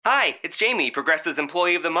Hi, it's Jamie, Progressive's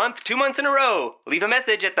Employee of the Month, 2 months in a row. Leave a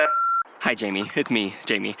message at the... Hi, Jamie. It's me,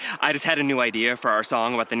 Jamie. I just had a new idea for our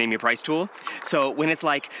song about the Name Your Price tool. So when it's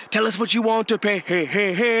like, tell us what you want to pay, hey,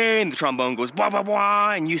 hey, hey, and the trombone goes, blah, blah,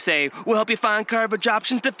 blah, and you say, we'll help you find coverage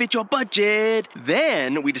options to fit your budget.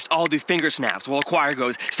 Then we just all do finger snaps while a choir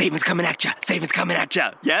goes, statements coming at ya, statements coming at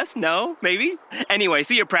ya. Yes? No? Maybe? Anyway,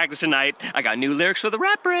 see you at practice tonight. I got new lyrics for the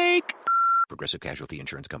rap break. Progressive Casualty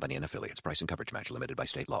Insurance Company and Affiliates. Price and coverage match limited by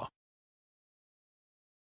state law.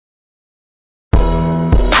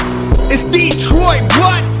 It's Detroit,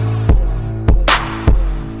 what?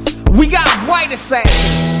 We got white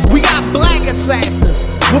assassins. We got black assassins.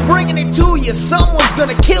 We're bringing it to you. Someone's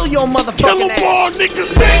gonna kill your motherfucking kill them ass. all,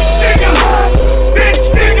 niggas. Bitch, nigga.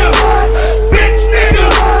 Bitch, nigga. Bitch, nigga.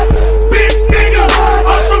 Bitch, nigga.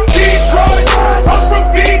 I'm from Detroit. I'm from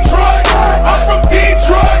Detroit. I'm from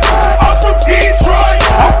Detroit. I'm from Detroit.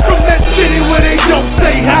 I'm from that city where they don't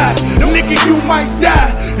say hi. Nigga, you might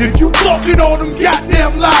die if you talking all them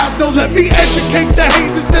goddamn lies. Don't let me educate the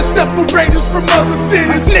haters that separate us from other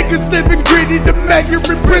cities. Niggas living gritty, the mayor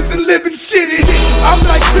in prison living shitty. I'm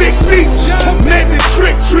like Big Beach, man,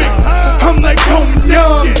 Trick. I'm like Coleman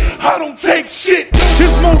Young, I don't take shit.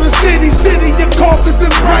 It's Motor City, your coffins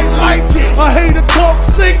and bright lights. A hater talk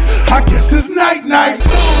slick, I guess it's night. 7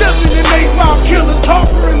 and 8 mile killers,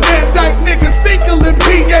 Harper and Van Dyke niggas, Finkel and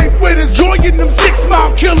PA with us, joining them 6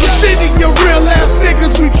 mile killers. City, your real ass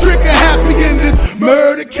niggas, we trigger happy in this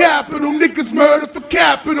murder capital. Niggas murder for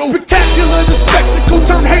capital. Spectacular, the spectacle,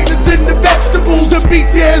 turn haters into vegetables. The beat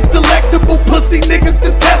there is delectable, pussy niggas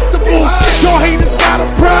detestable. Y'all haters got a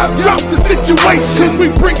bribe, drop the situation, cause we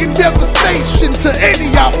bringing devastation to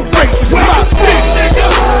any operation. Where you from, nigga?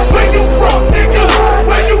 Where you from, nigga?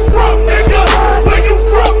 Where you from, nigga? Where you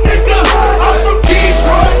from, nigga? I'm from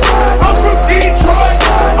Detroit. I'm from Detroit.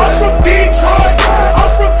 I'm from Detroit.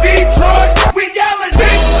 I'm from Detroit. We yelling,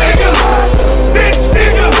 bitch, nigga. Bitch,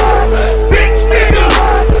 nigga. Bitch, nigga.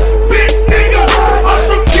 Bitch, nigga. I'm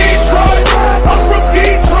from Detroit. I'm from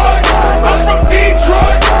Detroit. I'm from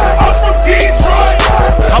Detroit. I'm from Detroit.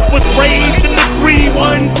 I was raised in the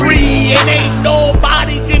 313, and ain't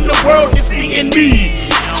nobody in the world that's seeing me.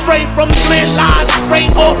 Straight from Glen Line,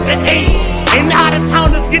 straight off the 8. And out of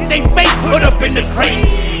towners get they face put up in the crate.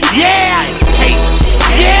 Yeah, it's Tate.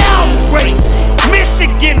 Yeah, I'm great.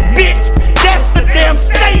 Michigan, bitch, that's the damn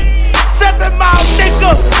state. 7 mile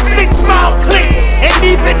nigga, 6 mile click. And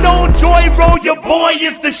even on Joy Road, your boy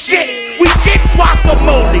is the shit. We get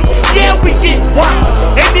guacamole, yeah, we get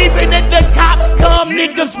guac. And even if the cops come,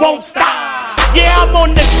 niggas won't stop. Yeah, I'm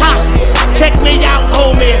on the top. Check me out,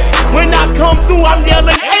 homie. When I come through, I'm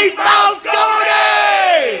yelling 8,000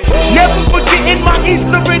 Scotty! Never forgetting my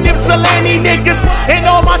Easter and Ypsilanti niggas. And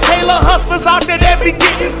all my Taylor hustlers out there that be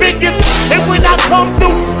getting figures. And when I come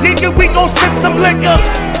through, nigga, we gon' sip some liquor.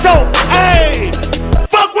 So, hey,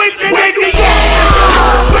 fuck with you, nigga,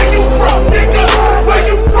 yeah! Where you from, nigga? Where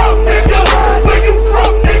you from, nigga? Where you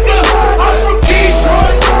from, nigga? I'm from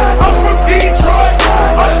Detroit. I'm from Detroit.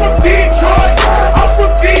 I'm from Detroit. I'm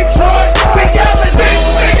from Detroit. We yelling, bitch,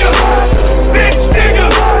 nigga. Bitch, nigga.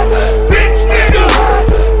 Bitch, nigga.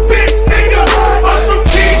 Bitch, nigga. I'm from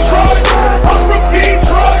Detroit. I'm from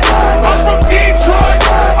Detroit. I'm from Detroit.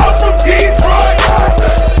 I'm from Detroit.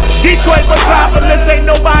 Detroit metropolis, ain't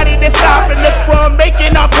nobody that's stopping us from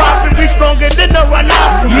making our profit. We stronger than the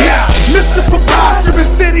rhinoceros. Yeah, Mr. Preposterous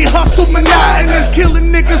City hustle monotonous,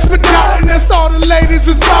 killing niggas for doubting us. All the ladies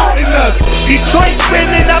is doubting us. Detroit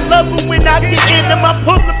spinning, I love them when I get in them. I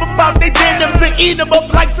pull them about they denims and eat them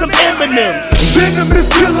up like some M&M's. Venomous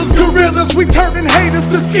killers, gorillas, we turning haters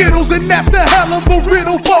to Skittles, and that's a hell of a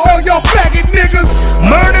riddle for all y'all faggot niggas.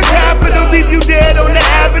 Murder capital, leave you dead on the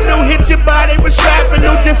avenue. Hit your body with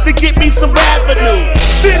shrapnel just to get me some revenue.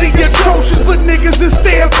 City atrocious, but niggas is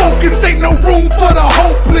staying focused. Ain't no room for the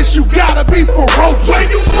hopeless, you gotta be ferocious. Where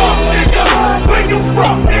you from, nigga? Where you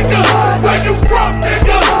from, nigga? Where you from,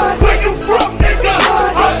 nigga? Where you from, nigga?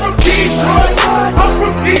 I'm from Detroit. I'm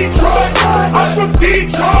from Detroit. I'm from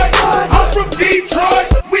Detroit. I'm from Detroit.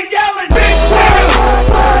 We yelling, bitch, nigga.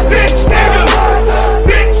 Bitch, nigga.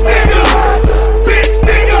 Bitch, nigga. Bitch,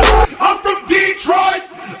 nigga. I'm from Detroit.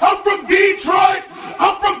 I'm from Detroit.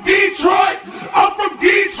 I'm from Detroit. I'm from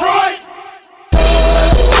Detroit.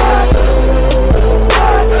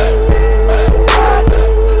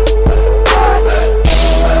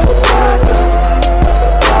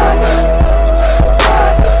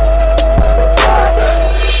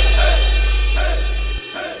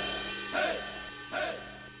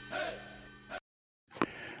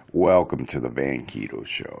 Welcome to the Van Keto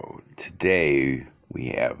Show. Today we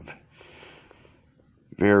have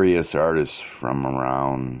various artists from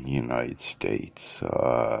around the United States.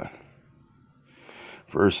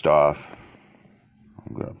 First off,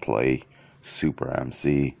 I'm going to play Super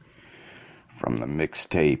MC from the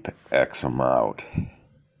mixtape X 'Em Out.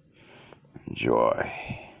 Enjoy.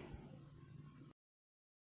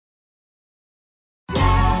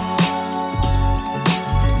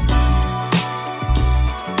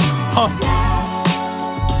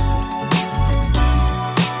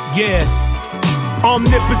 Yeah.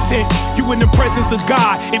 Omnipotent, you in the presence of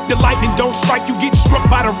God. If the lightning don't strike, you get struck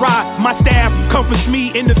by the rod. My staff comforts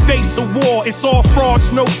me in the face of war. It's all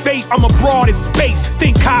frauds, no faith, I'm abroad in space.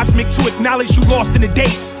 Think cosmic to acknowledge you lost in the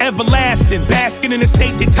dates. Everlasting, basking in a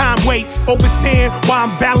state that time waits. Overstand why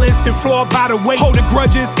I'm balanced and flawed by the weight. Holding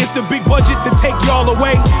grudges, it's a big budget to take y'all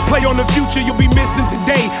away. Play on the future, you'll be missing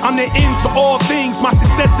today. I'm the end to all things, my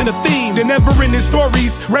success in a theme. The never-ending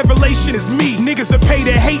stories, revelation is me. Niggas are paid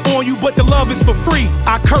to hate on you, but the love is for free.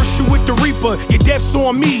 I curse you with the Reaper, your death's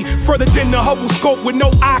on me. Further than the Hubble scope with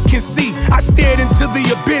no eye can see. I stared into the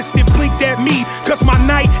abyss, it blinked at me. Cause my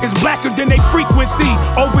night is blacker than they frequency.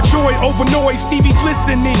 Overjoyed, over noise, Stevie's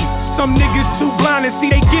listening. Some niggas too blind to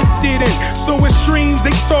see they gifted in. So in streams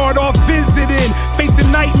they start off visiting.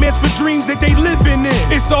 Facing nightmares for dreams that they living in.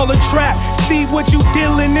 It's all a trap, see what you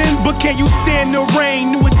dealing in. But can you stand the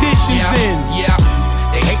rain, new additions in? Yeah,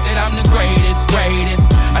 they hate that I'm the greatest.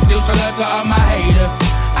 I still show love to all my haters.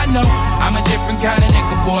 I know I'm a different kind of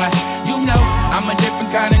nigga, boy. You know I'm a different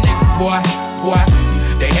kind of nigga, boy.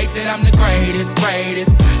 They hate that I'm the greatest.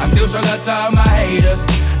 I still show love to all my haters.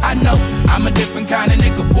 I know I'm a different kind of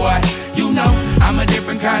nigga, boy. You know I'm a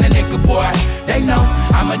different kind of nigga, boy. They know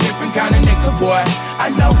I'm a different kind of nigga, boy. I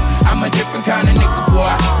know I'm a different kind of nigga,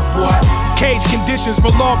 boy. Cage conditions for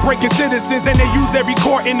law-breaking citizens, and they use every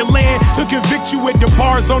court in the land to convict you with the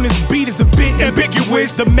bars on this beat is a bit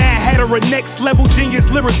ambiguous. The Mad Hatter, a next-level genius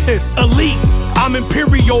lyricist. Elite, I'm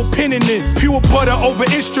imperial penning this. Pure butter over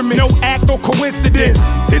instrument, no act or coincidence.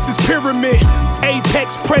 This is Pyramid,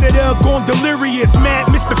 apex predator gone delirious. Mad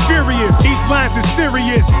Mr. Furious, each line's is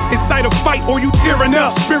serious. Incite a fight or you tearing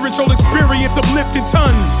up. Spiritual experience uplifting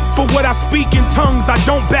tons. For what I speak in tongues, I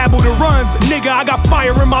don't babble the runs. Nigga, I got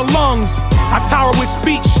fire in my lungs. I tower with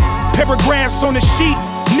speech, paragraphs on the sheet.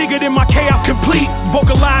 Nigga, then my chaos complete.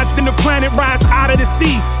 Vocalized in the planet rise out of the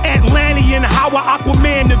sea. Atlantean, how a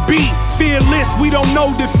Aquaman to be. Fearless, we don't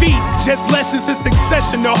know defeat. Just lessons in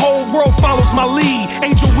succession, the whole world follows my lead.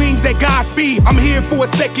 Angel wings at Godspeed. I'm here for a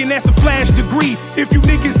second, that's a flash degree. If you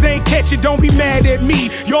niggas ain't catch it, don't be mad at me.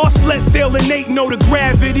 Y'all slept, fell, and ain't know the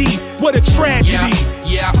gravity. What a tragedy.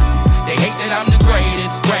 Yeah, they hate that I'm the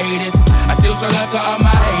greatest. I still show love to all my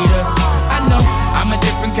haters. I know I'm a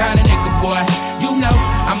different kind of nigga, boy. You know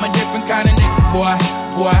I'm a different kind of nigga, boy.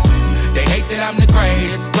 They hate that I'm the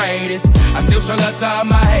greatest. I still show love to all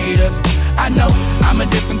my haters. I know I'm a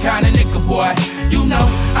different kind of nigga, boy. You know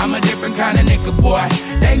I'm a different kind of nigga, boy.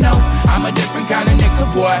 They know I'm a different kind of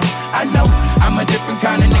nigga, boy. I know I'm a different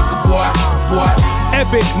kind of nigga, boy.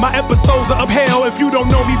 Epic, my episodes are up hell. If you don't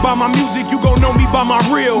know me by my music, you gon' know me by my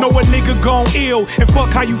real. Know a nigga gon' ill, and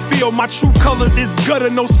fuck how you feel. My true colors is gutter,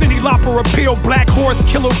 no city lopper appeal. Black horse,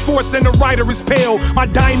 killer force, and the rider is pale. My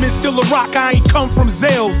diamond's still a rock, I ain't come from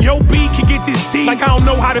Zales. Yo, B can get this D, like I don't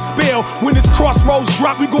know how to spell. When this crossroads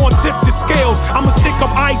drop, we gon' tip the scales. I'ma stick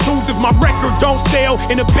up iTunes if my record don't sell.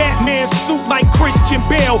 In a Batman suit like Christian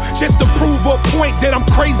Bale, just to prove a point that I'm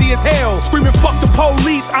crazy as hell. Screaming fuck the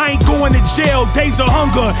police, I ain't going to jail. Days of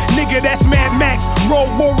hunger, nigga, that's Mad Max. Road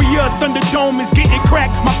warrior, Thunderdome is getting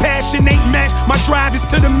cracked. My passion ain't matched, my drive is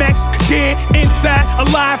to the max. Dead, inside,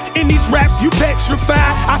 alive, in these raps, you petrified.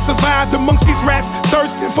 I survived amongst these raps,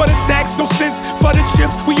 thirsting for the stacks. No sense for the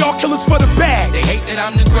chips, we all killers for the bag. They hate that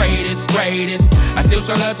I'm the greatest. I still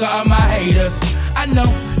show love to all my haters. I know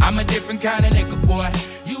I'm a different kind of nigga, boy.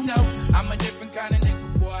 You know I'm a different kind of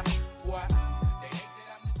nigga, boy. They hate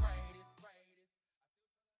that I'm the greatest.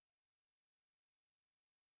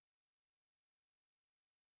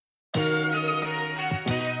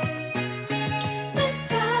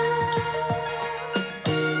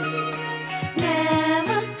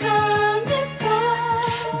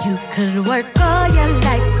 You could work all your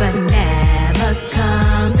life, but never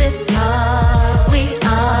come this far. We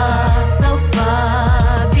are so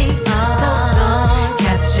far beyond. So long,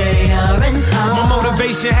 capture your and all. My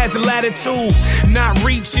motivation has a ladder latitude, not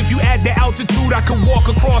reach. If you add the altitude, I could walk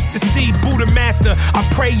across the sea. Buddha master, I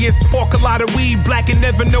pray and spark a lot of weed. Black and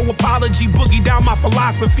never no apology, boogie down my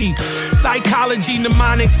philosophy. Psychology,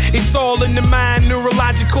 mnemonics, it's all in the mind.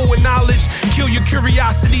 Neurological with knowledge, kill your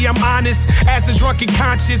curiosity, I'm honest. As a drunken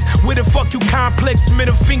conscious, where the fuck you complex,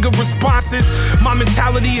 middle finger responses. My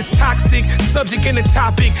mentality is toxic, subject and a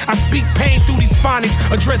topic. I speak pain through these phonics,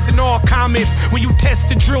 addressing all comments. When you test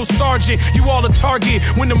the drill sergeant, you all a target.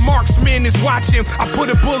 When the marksman is watching, I put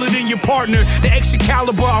a bullet in your partner. The extra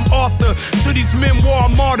caliber, I'm author to these memoir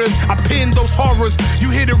martyrs. I pin those horrors, you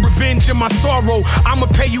hear the revenge of my sorrow. I'ma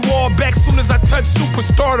pay you all back soon as I touch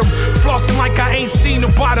superstardom. Flossing like I ain't seen the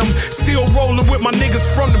bottom. Still rolling with my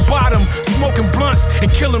niggas from the bottom. Smoking blunts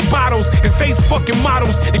and killing bottles and face fucking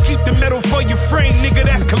models. And keep the metal for your frame, nigga,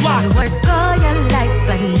 that's Colossus. Work all your life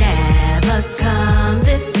but never come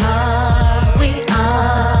this far. We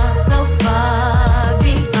are so far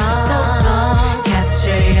beyond. So long,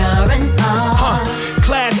 capture your and all.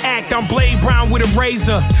 Class act, I'm Blade Brown with a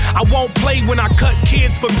razor. I won't play when I cut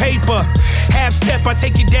kids for paper. Half step, I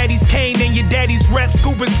take your daddy's cane and your daddy's rep.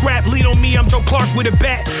 Scoop and scrap, lead on me, I'm Joe Clark with a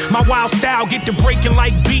bat. My wild style get to breaking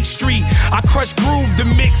like Beach Street. I crush groove the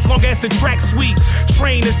mix, long as the track's sweet.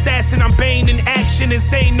 Train assassin, I'm Bane in action.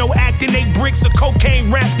 Insane, no acting, 8 bricks of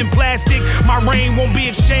cocaine wrapped in plastic. My reign won't be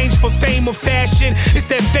exchanged for fame or fashion. It's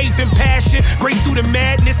that faith and passion, grace through the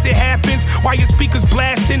madness, it happens while your speakers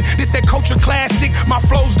blasting. This that culture classic, my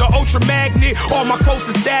flow's the ultra magnet. All my quotes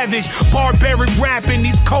are savage, barbaric rapping.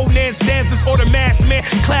 These Conan stanzas or the masked man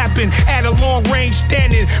clapping at a long range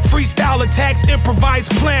standing. Freestyle attacks, improvised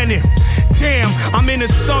planning. Damn, I'm in a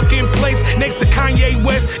sunken place next to Kanye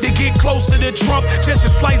West. They get closer to Trump just to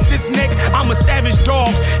slice his neck. I'm a savage dog,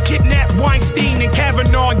 kidnap Weinstein and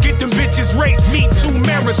Kavanaugh and get them bitches raped. Me Too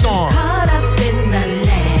marathon. Caught up in the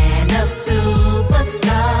land of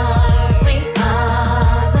superstars. We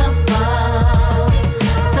are the ball.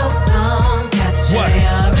 So long, capture What? your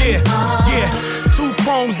Yeah. 2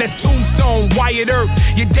 chromes, that's Tombstone, Wyatt Earp.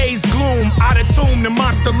 Your day's gloom, out of tune, the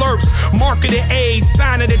monster lurks. Mark of the age,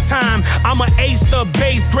 sign of the time. I'm an ace of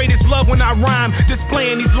base, greatest love when I rhyme.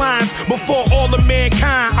 Displaying these lines before all of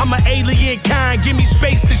mankind. I'm an alien kind, give me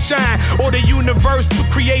space to shine. Or the universe to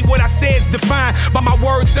create what I say is defined. By my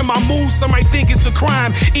words and my moves, some might think it's a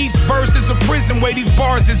crime. Each verse is a prison where these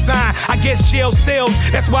bars design. I guess jail cells,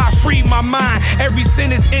 that's why I free my mind. Every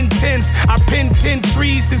sin is intense, I pin 10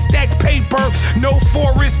 trees, then stack paper. No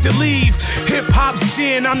forest to leave. Hip-hop's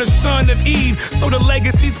gin, I'm the son of Eve. So the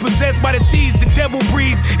legacy's possessed by the seas the devil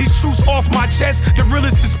breathes. These truths off my chest, the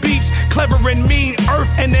realest to speech. Clever and mean, earth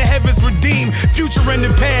and the heavens redeem. Future and the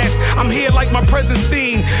past, I'm here like my present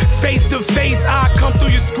scene. Face to face, I come through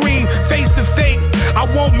your screen. Face to fate, I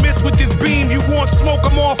won't miss with this beam. You want smoke,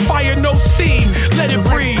 I'm on fire, no steam. Let it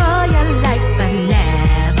breathe. Work all your life but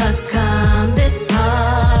never come this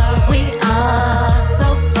far. We are so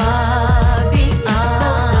far beyond. So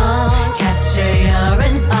long, capture your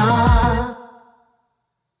and all.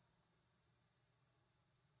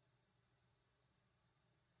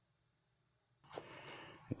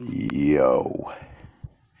 Yo.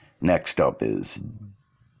 Next up is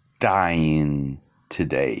Dying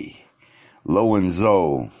Today. Lo and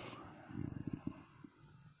Zoe.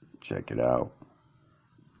 Check it out.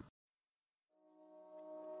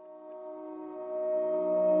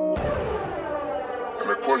 And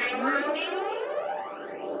the question is,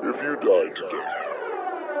 if you died today,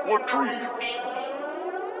 what dreams,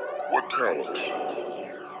 what talents,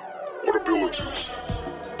 what abilities,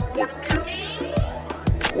 what gifts,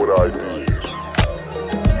 what ideas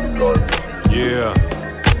you died with? Yeah,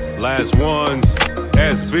 last ones,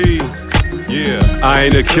 SV. Yeah, I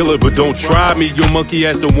ain't a killer, but don't try me. Your monkey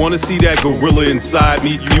ass don't wanna see that gorilla inside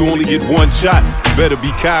me. You only get one shot, you better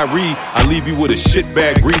be Kyrie. I leave you with a shit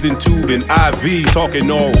bag, breathing tube, and IV.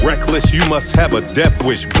 Talking all reckless, you must have a death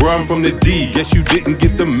wish. Bro, I'm from the D, guess you didn't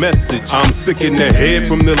get the message. I'm sick in the head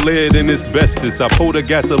from the lead and asbestos. I pour the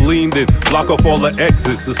gasoline, then block off all the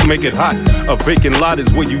exits. Let's make it hot. A vacant lot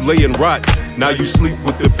is where you lay and rot. Now you sleep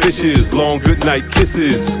with the fishes, long goodnight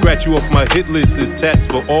kisses. Scratch you off my hit list, is tats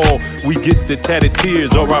for all. We get the tatted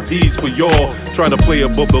tears, RIPs for y'all. Trying to play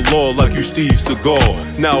above the law like you Steve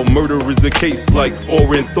Seagal. Now murder is the case like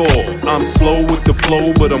Orenthal. I'm slow with the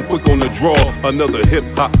flow, but I'm quick on the draw. Another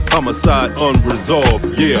hip-hop homicide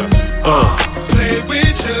unresolved, yeah. Play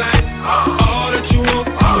with your life, all that you want,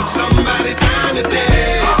 but somebody dying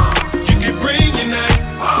today. You can bring your knife,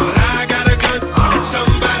 but I got a gun, and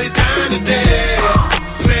somebody dying today.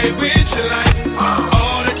 Play with your life,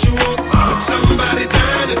 all that you want, but somebody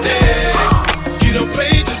dying today. You don't play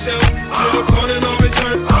yourself to the point of no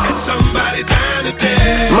return, and somebody dying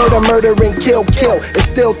today. Murder, and kill. It's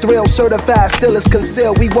still thrill, certified, still is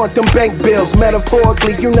concealed. We want them bank bills,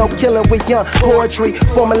 metaphorically, killing with young poetry.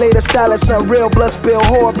 Formulated style is unreal, blood spill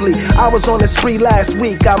horribly. I was on a spree last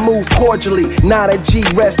week, I moved cordially. Not a G,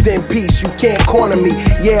 rest in peace, you can't corner me.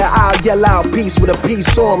 Yeah, I'll yell out peace with a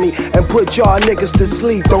piece on me. And put y'all niggas to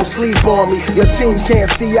sleep, don't sleep on me. Your team can't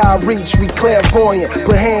see our reach, we clairvoyant.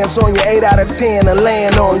 Put hands on you, 8 out of 10, and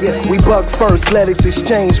land on you. We buck first, let it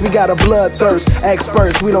exchange, we got a bloodthirst.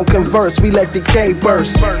 Experts, we don't converse, we let decay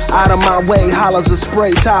burst. Out of my way, hollers a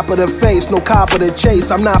spray, top of the face, no cop of the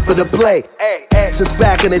chase, I'm not for the play. Since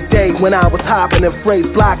back in the day when I was hopping the phrase,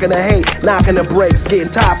 blocking the hate, knocking the brakes,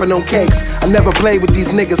 getting topping on cakes. I never played with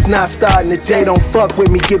these niggas, not starting the day. Don't fuck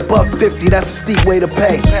with me, get $150, that's a steep way to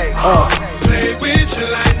pay. Play with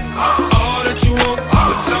your life, all that you want,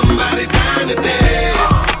 but somebody dying today.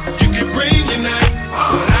 You can bring your knife,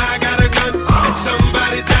 but I got a gun, and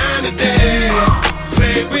somebody dying today.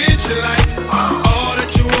 Play with your life, all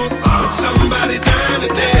that you want, but somebody dying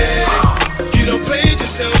today. You don't play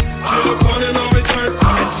yourself to the point of no return,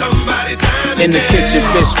 and somebody dying today. In the kitchen,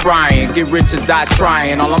 fish frying, get rich or die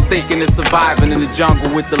trying. All I'm thinking is surviving in the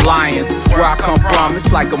jungle with the lions. Where I come from,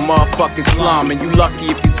 it's like a motherfucking slum, and you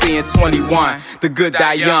lucky if you seeing 21. The good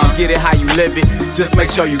die young, get it how you live it. Just make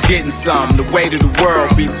sure you getting some. The weight of the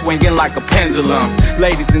world be swinging like a pendulum.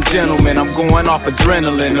 Ladies and gentlemen, I'm going off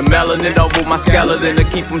adrenaline. The melanin over my skeleton to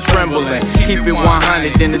keep them trembling. Keep it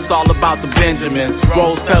 100, then it's all about the Benjamins.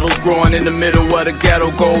 Rose petals growing in the middle of the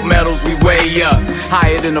ghetto. Gold medals, we way up,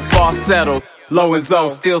 higher than a falsetto. Low and Zo,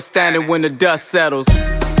 still standing when the dust settles.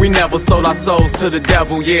 We never sold our souls to the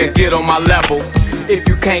devil, yeah, get on my level. If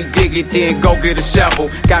you can't dig it, then go get a shovel.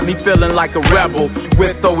 Got me feeling like a rebel,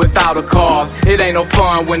 with or without a cause. It ain't no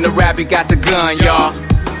fun when the rabbit got the gun, y'all.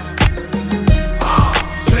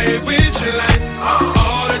 Play with your life,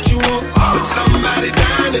 all that you want, but somebody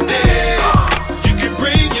dying today. You can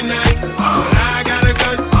bring your knife, but I got a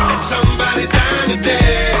gun, and somebody dying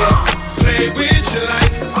today. Play with your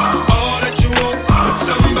life, all that you want, but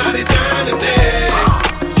somebody dying today.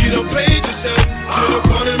 You don't play yourself to the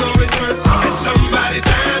point of no return, and somebody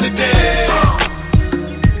dying today.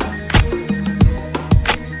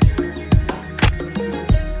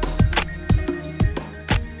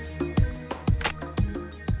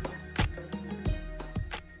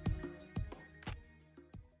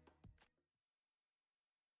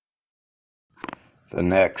 The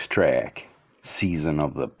next track, Season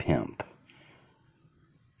of the Pimp,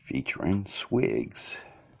 featuring Swigs.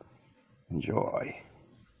 Enjoy.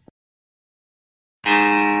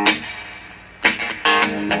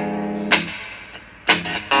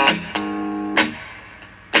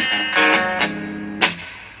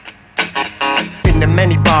 The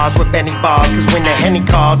many bars with Benny bars, cause when the Henny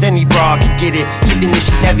calls, any bra can get it, even if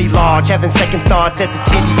she's heavy large. Having second thoughts at the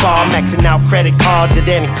titty bar, maxing out credit cards at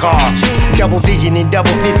any cost. Double vision and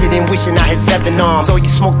double fisted and wishing I had 7 arms. Oh,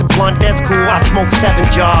 you smoke the blunt, that's cool, I smoke 7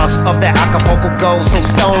 jars of that Acapulco Gold. So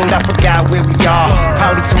stoned, I forgot where we are.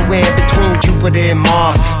 Probably somewhere between Jupiter and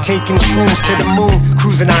Mars. Taking shrooms to the moon,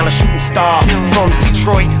 cruising on a shooting star. From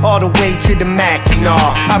Detroit all the way to the Mackinac.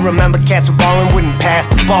 I remember cats were balling, wouldn't pass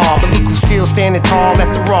the ball, but look who's still standing tall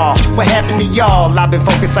after all. What happened to y'all? I've been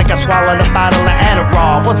focused like I swallowed a bottle of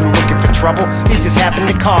Adderall. Wasn't looking for trouble, it just happened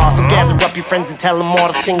to call. So gather up your friends and tell them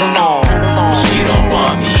all to sing along. She don't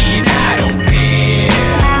want me and I don't care.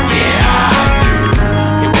 Yeah, I do.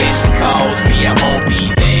 And when she calls me, I won't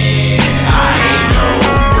be there. I ain't no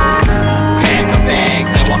fool. Pack my bags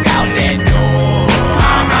and walk out that door.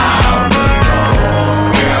 I'm out the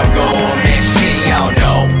door. Where I'm going, man, she y'all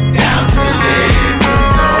know. Down to the liquor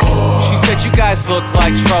store. She said you guys look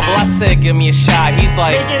like trouble. I said give me a shot. He's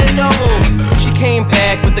like, get a double. She came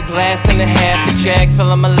back with the glass and a half, the jack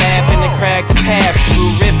filling my lap and it cracked the path. Blue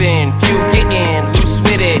ribbon, few getting loose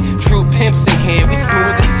with it. True pimps in here, we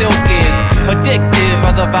smooth as silk is. Addictive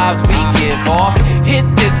are the vibes we give off. Hit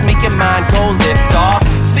this, make your mind go lift off.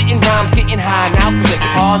 Spitting rhymes, getting high, now click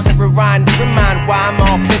pause and rewind to remind why I'm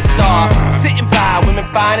all pissed off. Sitting by women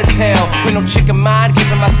fine as hell, with no chick of mine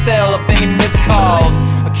giving my cell up any missed calls.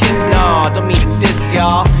 A kiss, nah, don't mean to diss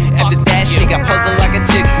y'all. After that shit got puzzled like a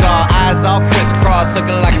jigsaw. Eyes all crisscross,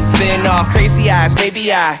 looking like a spin-off. Crazy eyes,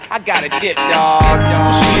 maybe I got a dip, dog.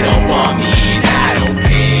 She don't want me and I don't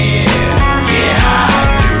care. Yeah, I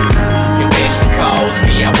do. And when she calls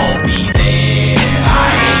me, I won't be there.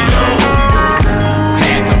 I ain't no fool.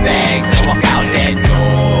 Pack my bags and walk out that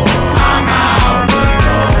door. I'm out the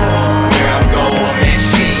door. Where I'm going, man,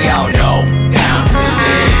 she y'all know. Down to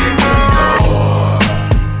the liquor store.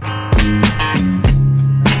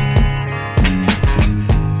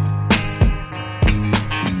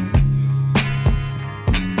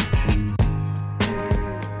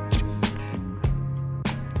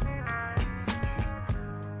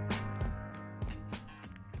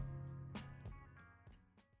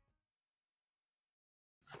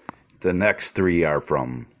 The next three are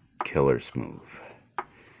from Killer Smooth.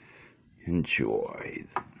 Enjoy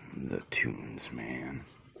the tunes, man.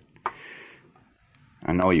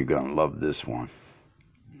 I know you're gonna love this one.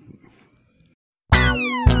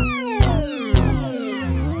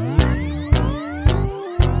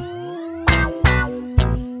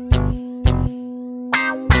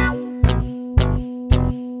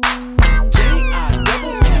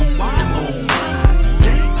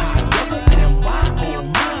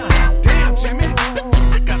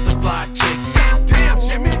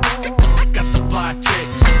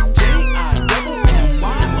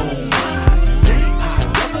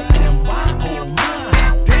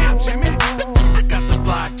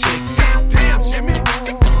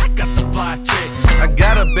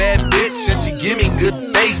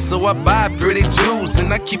 So I buy pretty jewels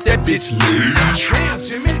and I keep that bitch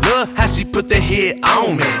lit. Love how she put that head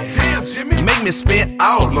on me. Make me spend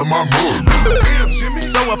all of my money.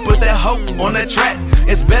 So I put that hoe on that track.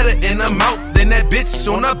 It's better in the mouth than that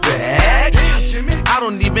bitch on the back. I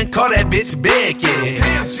don't even call that bitch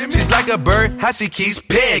begging. She's like a bird, how she keeps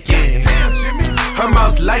pecking. Her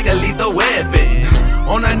mouth's like a lethal weapon.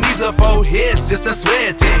 On her knees, her forehead's just a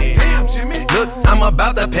sweating. Look, I'm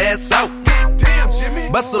about to pass out.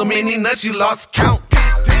 But so many nuts you lost count.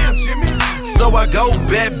 So I go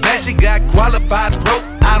back, she got qualified throat.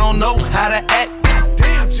 I don't know how to act.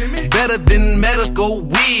 Better than medical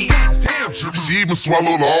weed. She even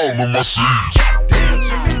swallowed all of my seeds.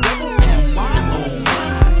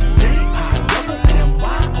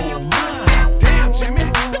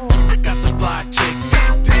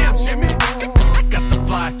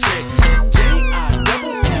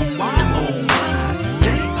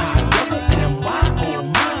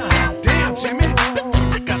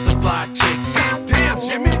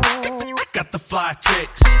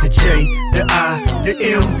 The J, the I, the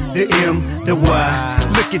M, the M, the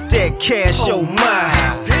Y. Look at that cash, oh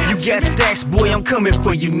my. You got stacks, boy, I'm coming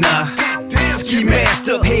for you now. Ski masked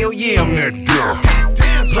up, hell yeah, I'm that girl.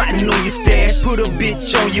 Plotting on your stash, put a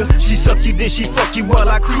bitch on you. She suck you, then she fuck you while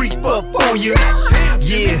I creep up on you.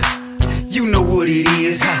 Yeah, you know what it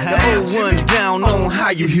is. The old one down on how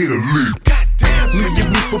you hit a lick. Knew you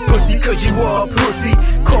weak for pussy, cause you are a pussy.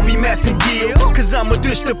 Call me Masson Gill, cause I'ma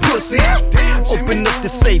dish the pussy. Open up the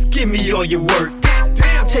safe, give me all your work.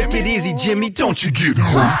 Take it easy, Jimmy, don't you get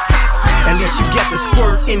hurt. Unless you got the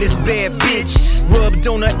squirt in this bad bitch. Rubbed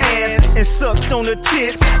on her ass and sucked on her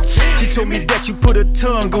tits. She told me that you put a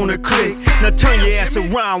tongue on her clit. Now turn your ass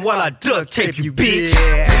around while I duct tape you, bitch.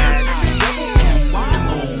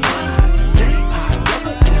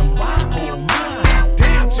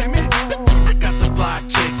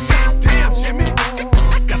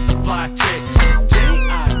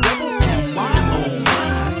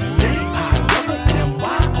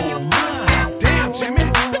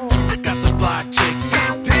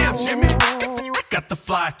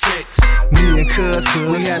 Me and Cuz,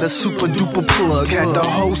 we had a super duper plug. Had the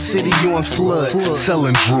whole city on flood,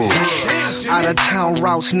 selling drugs. Out of town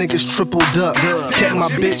routes, niggas tripled up. Kept my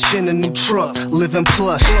bitch in a new truck, living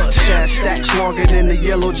plush. Stash stacks longer than the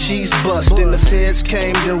yellow cheese bust. And the feds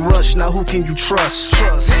came, then rushed. Now who can you trust?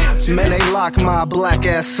 Man, they lock my black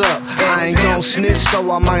ass up. I ain't gon' snitch,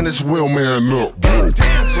 so I might as well man up.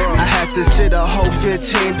 I had to sit a whole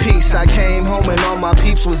 15 piece. I came home and all my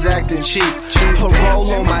peeps was acting cheap.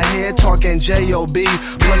 Parole on my head, talking J.O.B.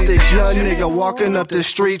 Plus this young nigga walking up the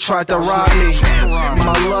street tried to rob me.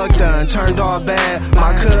 My luck done turned all bad.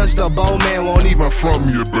 My cuz, the bow man, won't even from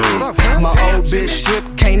your bed. My old bitch strip,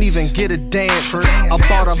 can't even get a dance. I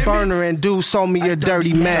bought a burner and dude sold me a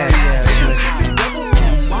dirty man.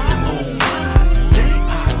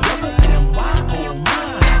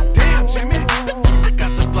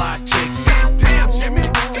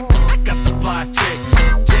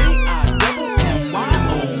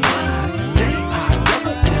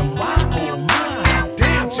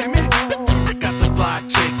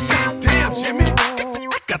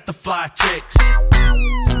 Fly chicks.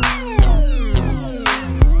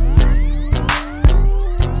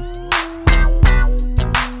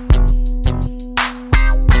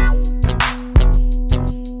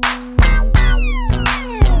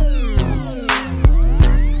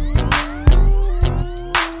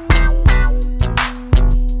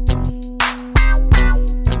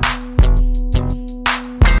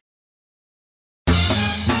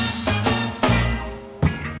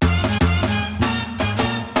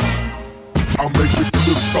 I'll make you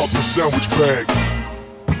flip out the sandwich bag.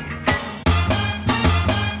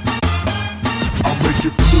 I'll make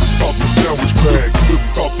you flip out the sandwich bag.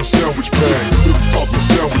 Flip out the sandwich bag. Flip out the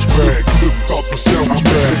sandwich bag. Flip out the sandwich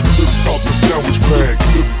bag. Flip out the sandwich bag.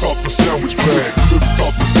 Flip out the sandwich bag. Flip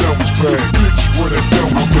out the sandwich bag.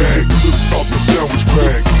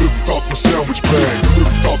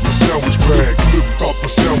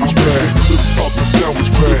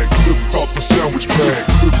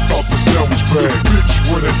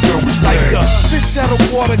 Fish out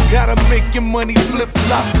of water, gotta make your money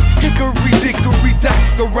flip-flop. Hickory dickory dock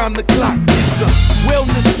around the clock. It's a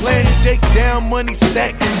wellness plan, shake down money,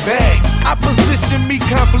 stacking bags. Opposition me,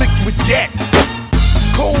 conflict with gats.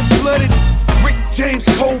 Cold-blooded, Rick James,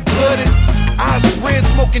 cold-blooded. Eyes red,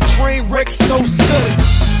 smoking train wrecks, so scudded.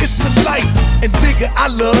 It's the life, and nigga, I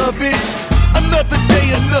love it. Another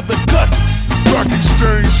day, another duck. Stock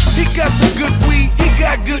exchange. He got the good weed, he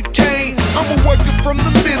got good cane. I'm a worker from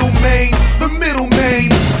the middle main, the middle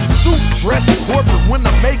main. Suit dress corporate when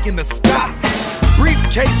I'm making a stop.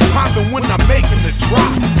 Briefcase popping when I'm making the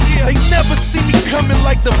drop. They never see me coming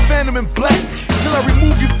like the Phantom in black, till I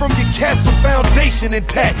remove you from your castle foundation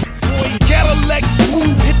intact. Cadillac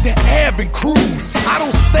smooth, hit the Ave and cruise. I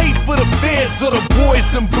don't stay for the feds or the boys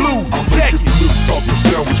in blue. Check it. Lift off the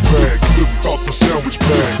sandwich bag, lift off the sandwich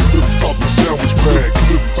bag, lift off the sandwich bag,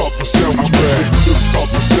 lift off the sandwich bag, lift off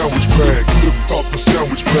the sandwich bag, lift off the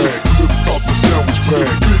sandwich bag, lift off the sandwich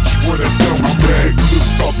bag. Bitch, where that sandwich bag?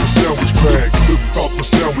 Lift off the sandwich bag, lift off the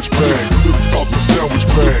sandwich bag, lift off the sandwich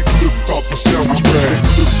bag, lift off the sandwich bag,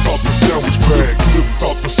 lift off the sandwich bag, lift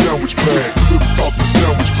off the sandwich bag, lift off the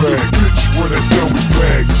sandwich bag. Bitch, where that sandwich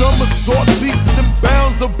bag? Somersault leaps and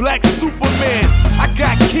bounds of black Superman. I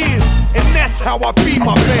got kids, and that's how I feed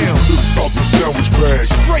my fam. Lift off the sandwich bag.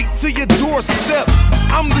 Straight to your doorstep.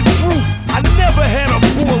 I'm the truth. I never had a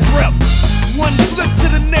poor rep. One flip to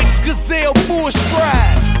the next gazelle, full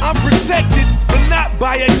stride. I'm protected, but not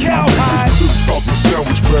by a cowhide. Lift off the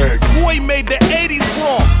sandwich bag. Boy made the 80s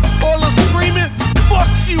wrong. All I'm screaming, fuck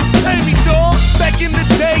you, pay me, dog. Back in the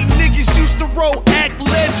day, niggas used to roll act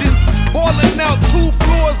legends. Ballin' out 2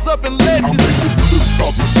 floors up in legends. Lift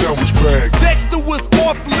off the sandwich bag. Dexter was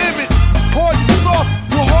off limits. Hard and soft,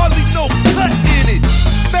 with hardly no cut in it.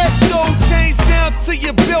 Fat gold chains down to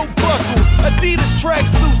your belt buckles. Adidas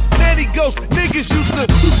tracksuits, nanny ghosts, niggas used to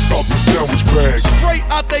lift off the sandwich bag. Straight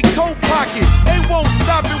out they coat pocket. They won't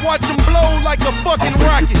stop and watch them blow like a fucking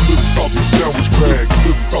rocket. Lift off the sandwich bag.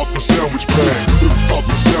 Lift off the sandwich bag. Lift off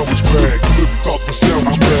the sandwich bag. Lift off the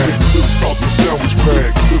sandwich bag. Lift off the sandwich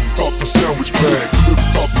bag. Lift off the sandwich bag.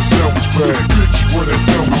 Lift off the sandwich bag. Bitch, where that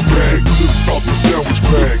sandwich bag? Lift off the sandwich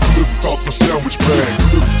bag. Lift off the sandwich bag.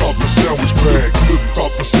 Lift off the sandwich bag. Lift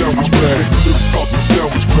off the sandwich bag. Lift off the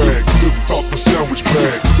sandwich bag. Lift off the sandwich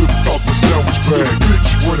bag. Lift off the sandwich bag.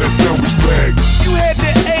 Bitch, where that sandwich bag? You had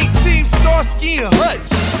that 18 Starsky and Hutch.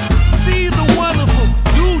 See either one of them,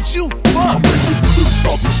 dude, you fuck. Lift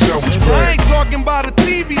off the sandwich bag. I ain't talking about a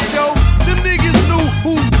TV show. Them niggas knew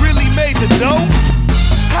who really made the dough.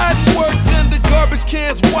 Hide and work under garbage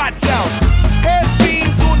cans, watch out. Had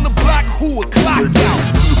fiends on the block who would clock out.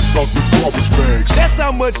 Lift off the garbage bags. That's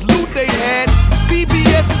how much loot they had.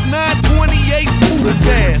 BBS is 928 moving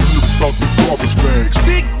past. Lift off the garbage bags.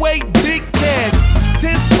 Big weight, big cash.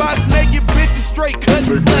 10 spots, naked bitches, straight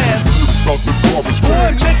cutting slabs. Lift off the garbage Boy,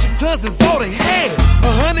 bags. metric tons is all they had.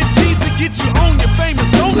 100 G's to get you on your famous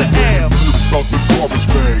on the Ave. Lift off the garbage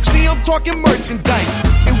bags. See, I'm talking merchandise.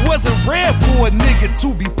 It wasn't rare for a nigga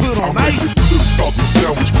to be put on ice. Lift off the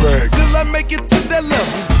sandwich bag. Till I make it to that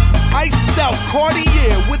level. Iced out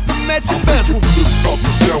Cartier with the matching bezel. Lift off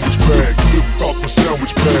the sandwich bag. Lift off the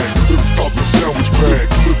sandwich bag. Lift off the sandwich bag.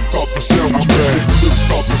 Lift off the sandwich bag. Lift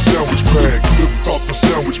off the sandwich bag. Lift off the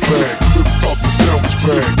sandwich bag. Lift off the sandwich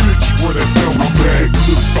bag. Bitch, where that sandwich bag?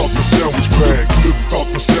 Lift off the sandwich bag. Lift off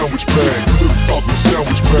the sandwich bag. Lift off the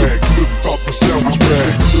sandwich bag. Lift off the sandwich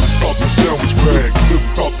bag. Lift off the sandwich bag.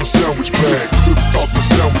 Lift off the sandwich bag. Lift off the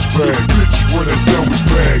sandwich bag. Bitch, where that sandwich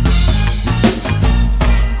bag?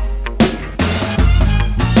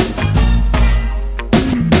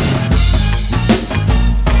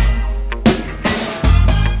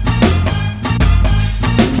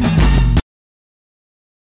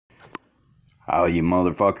 How you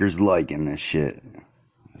motherfuckers liking this shit?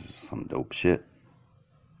 This is some dope shit.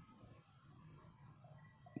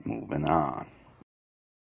 Moving on.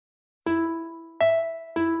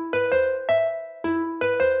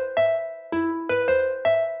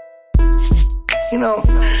 You know,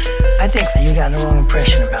 I think that you got the wrong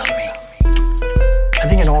impression about me. I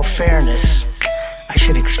think in all fairness, I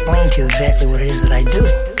should explain to you exactly what it is that I do.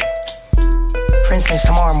 For instance,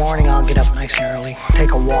 tomorrow morning I'll get up nice and early,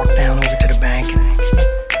 take a walk down over to the bank and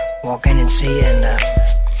walk in and see you, and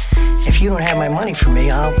if you don't have my money for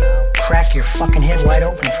me, I'll crack your fucking head wide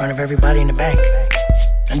open in front of everybody in the bank.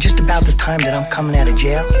 And just about the time that I'm coming out of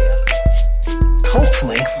jail,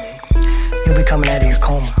 hopefully, you'll be coming out of your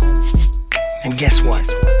coma. And guess what?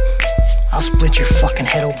 I'll split your fucking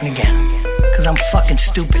head open again. Cause I'm fucking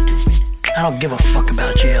stupid. I don't give a fuck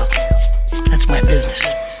about jail. That's my business.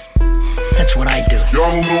 That's what I do. Y'all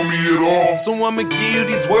don't know me at all, so I'ma give you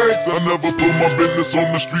these words. I never put my business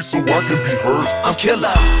on the street so I can be heard. I'm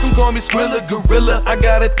killer, some call me Skrilla, gorilla. I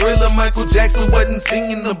got a thriller Michael Jackson wasn't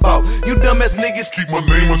singing about. You dumbass niggas keep my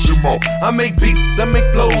name out your mouth. I make beats, I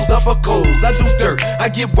make blows, I fuck hoes, I do dirt, I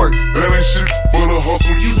get work. That ain't shit but a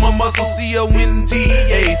hustle. Use my muscle,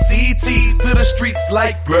 CONTACT to the streets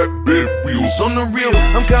like flatbed wheels. On the real,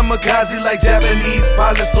 I'm kamikaze like Japanese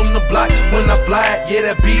pilots on the block. When I fly, yeah,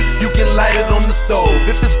 that beat, you can light it on the stove.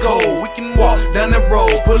 If it's cold, we can walk down the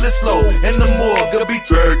road, pull it slow, and the morgue be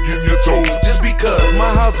tagging your toe. Just because my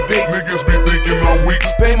house big, niggas be thinking I'm weak.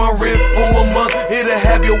 Pay my rent for a month, it'll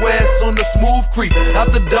have your ass on the smooth creep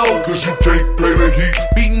out the door. Cause you can't pay the heat.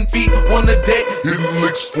 Beating feet on the deck, hitting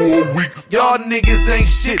licks for a week. Y'all niggas ain't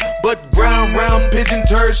shit but ground round pigeon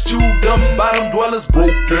turds, chew gum bottom dwellers,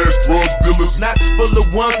 broke ass drug dealers, knots full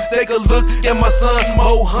of ones. Take a look at my son,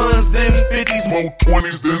 more Huns than 50s, more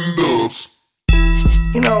 20s than dubs.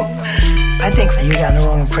 You know, I think that you got the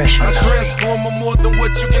wrong impression. I transform more than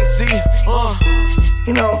what you can see.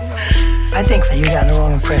 You know, I think that you got the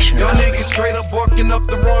wrong impression. Y'all niggas straight up barking up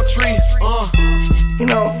the wrong tree. You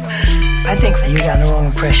know, I think that you got the wrong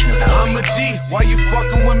impression about I'm a G, why you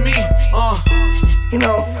fucking with me? You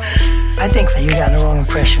know, I think that you got the wrong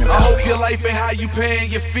impression about I hope your life ain't how you paying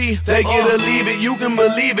your fee. Take it or leave it, you can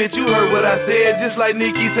believe it. You heard what I said, just like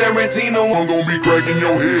Nicky Tarantino. I'm gonna be cracking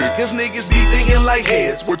your head. Cause niggas be thinking like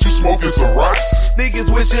heads. What you smoking, some rocks? Niggas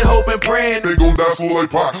wishing, hoping, praying they gon' die slow like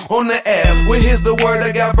pot. On the app, well here's the word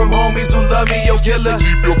I got from homies who love me, yo killer.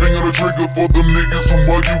 Keep your finger the trigger for them niggas who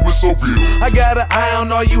mug you with so real. I got an eye on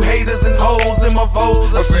all you haters and hoes in my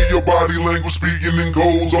foes. I see your body language speaking in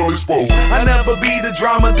goals all exposed. I never be the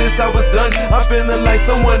drama, this I was done. I'm feeling like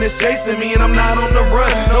someone is chasing me and I'm not on the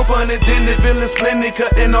run. No pun intended, feeling splendid,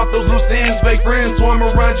 cutting off those loose ends. Fake friends swarm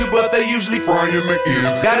around you, but they usually fry in the end.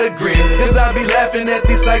 Got a grin, cause I be laughing at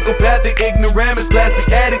these psychopathic ignoramus,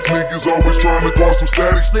 classic addicts. Niggas always trying to cause some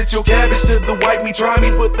static. Split your cabbage to the white meat, try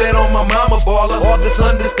me, put that on my mama baller. All this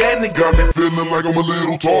understanding got me feeling like I'm a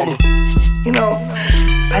little taller. You know,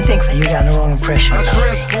 I think that you got the wrong impression. I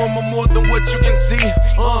transform more than what you can see.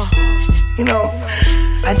 You know,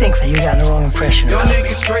 I think that you got the wrong impression. Y'all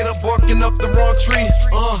niggas straight up barking up the wrong tree.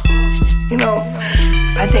 You know,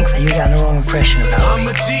 I think that you got the wrong impression about I'm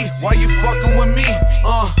a G, why you fucking with me?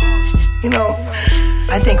 You know,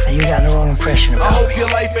 I think that you got the wrong impression about I hope your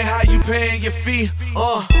life ain't how you paying your fee.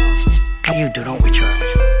 You do, don't we, Charlie?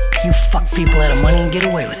 You fuck people out of money and get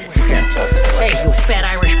away with it. Hey, you fat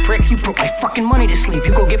Irish prick, you put my fucking money to sleep.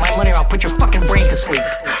 You go get my money or I'll put your fucking brain to sleep.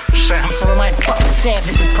 Sam. Never mind, fucking Sam,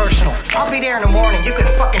 this is personal. I'll be there in the morning. You can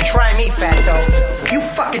fucking try me, fatso. You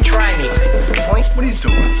fucking try me. Point? What are you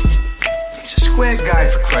doing? He's a square guy,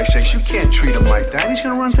 for Christ's sakes. You can't treat him like that. He's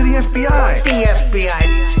gonna run to the FBI. The FBI?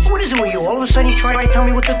 What is it with you? All of a sudden you try to tell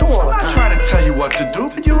me what to do all the time. I'm not trying to tell you what to do,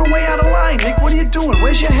 but you're way out of line, Nick. What are you doing?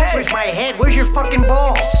 Where's your head? Where's my head? Where's your fucking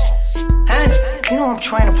balls? Huh? You know I'm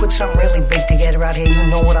trying to put something really big together out here. You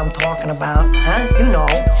know what I'm talking about, huh? You know.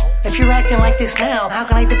 If you're acting like this now, how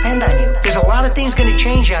can I depend on you? There's a lot of things gonna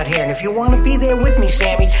change out here, and if you want to be there with me,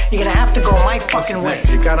 Sammy, you're gonna have to go my fucking way.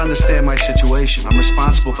 You gotta understand my situation. I'm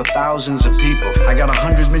responsible for thousands of people. I got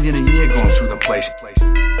 100 million a year going through the place.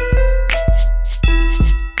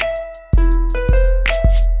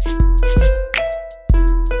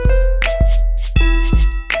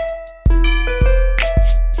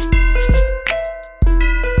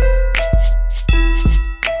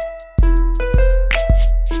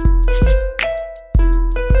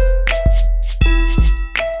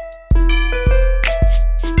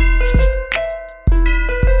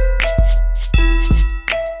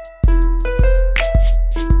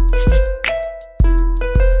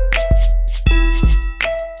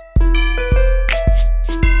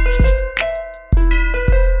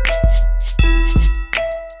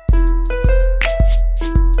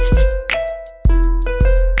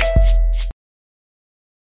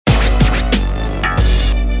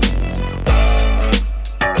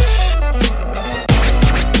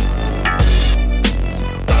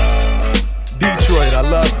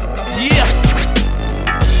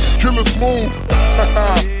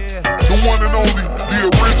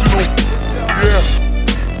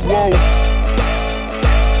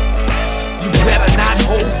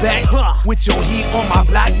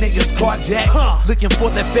 Looking for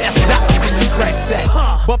that fast dollar from the crack sack.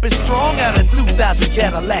 Bumping strong out of 2000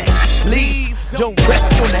 Cadillac. Please don't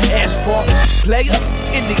rest on the asphalt. Player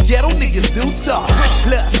in the ghetto, niggas do talk.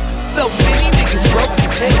 Plus, so many niggas broke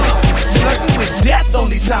as hell. Nothing with death,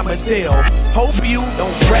 only time I tell. Hope you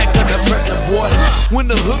don't crack under pressure, boy. When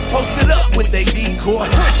the hook posted up with they decoy.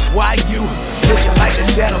 Why you looking like a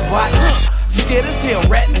chatterbox. Scared as hell,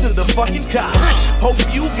 ratting to the fucking cops. Hope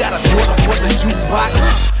you got a quarter for the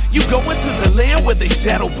jukebox. You go into the land where they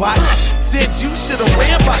shadow box. Said you should've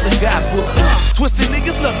ran by the guidebook. Twisted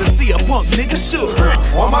niggas love to see a punk nigga shook.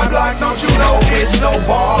 On my block, don't you know it's no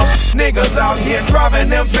balls? Niggas out here driving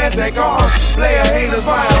them fancy cars. Player haters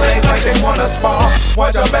violate like they wanna spar.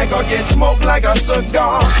 Watch your back or get smoked like a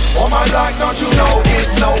cigar. On my block, don't you know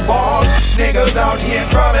it's no balls? Niggas out here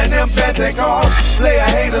driving them fancy cars. Player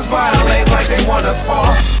haters violate like they wanna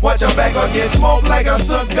spar. Watch your back or get smoked like a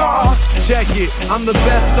cigar. Check it, I'm the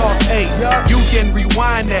best off 8. You can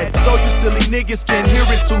rewind that so you silly niggas can hear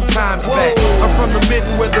it 2 times back. I'm from the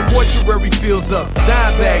mitten where the mortuary fills up.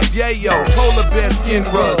 Dime bags, yayo, polar bear skin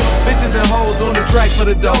rubs. Bitches and hoes on the track for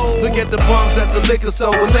the dough. Look at the bums at the liquor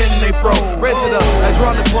store with letting they fro. Raise it up,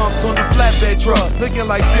 hydraulic pumps on the flatbed truck. Looking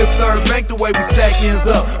like Fifth Third Bank the way we stack ends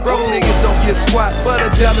up. Broke niggas don't get squat, but a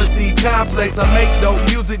jealousy complex. I make dope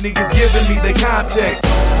music, niggas giving me the context.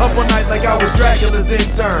 Up all night like I was Dracula's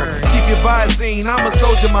intern. Keep your Visine, I'm a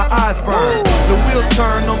soldier, my eyes burn. The wheels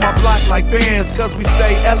turn on my block like fans, cause we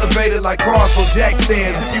stay elevated like cars or jack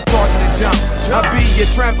stands. If you parking to jump, I'll be your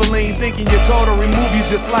trampoline, thinking you're cold or remove you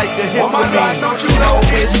just like a histamine. On my block, don't you know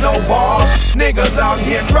it's no balls? Niggas out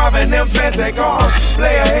here driving them fancy cars.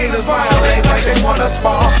 Player haters violate like they wanna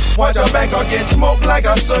spar. Watch your back or get smoked like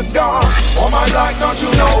a cigar. On my block, don't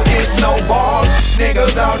you know it's no balls?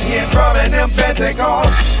 Niggas out here driving them fancy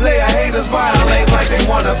cars. Player haters violate like they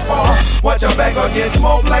wanna spar. Watch your back or get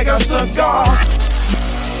smoked like a cigar.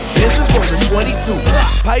 This is for the 22.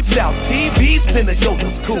 Piped out TV's pinnacle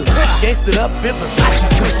of cool. Gangstered up in Versace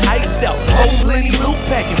suits, iced out. Whole plenty loot,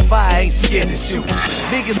 packing fire, ain't scared to shoot.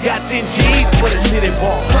 Niggas got 10 G's for the titty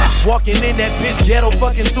ball. Walking in that bitch ghetto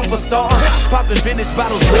fucking superstar. Popping vintage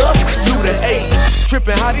bottles up through the 8.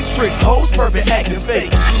 Tripping how these trick hoes, purping acting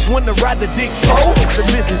fake. Wanna ride the dick foe, the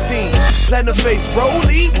Byzantine. Platinum face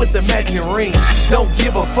rollie with the matching ring. Don't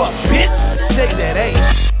give a fuck, bitch, shake that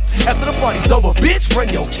ass. After the party's over, bitch, run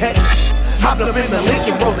your cake. Hopped up in the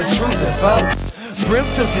Lincoln, rolling trues and votes. Brim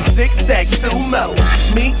tilted 6 stack 2 mellow.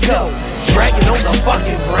 Me go, dragging on the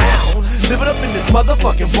fucking ground. Living up in this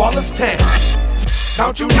motherfucking baller's town.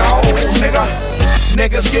 Don't you know, nigga?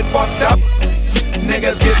 Niggas get fucked up.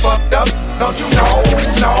 Niggas get fucked up. Don't you know,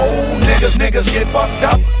 no. Niggas get fucked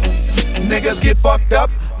up. Niggas get fucked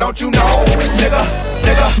up. Don't you know,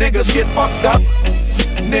 niggas get fucked up.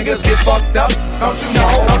 Niggas get fucked up, don't you know,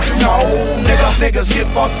 niggas get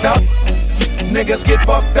fucked up, niggas get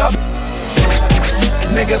fucked up,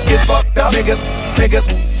 niggas get fucked up, niggas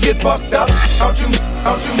get fucked up, don't you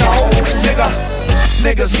know,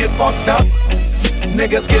 niggas get fucked up,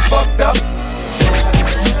 niggas get fucked up,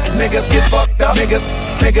 niggas get fucked up,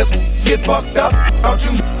 niggas get fucked up, don't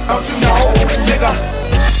you know,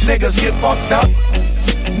 niggas get fucked up,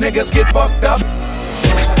 niggas get fucked up.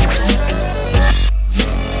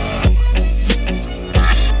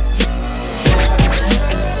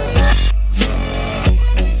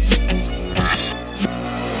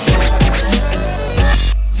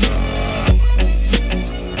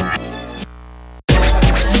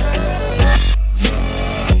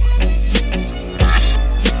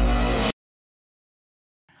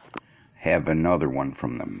 Have another one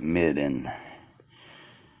from the Midden.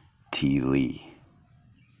 T. Lee.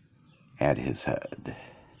 At his head.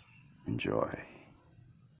 Enjoy.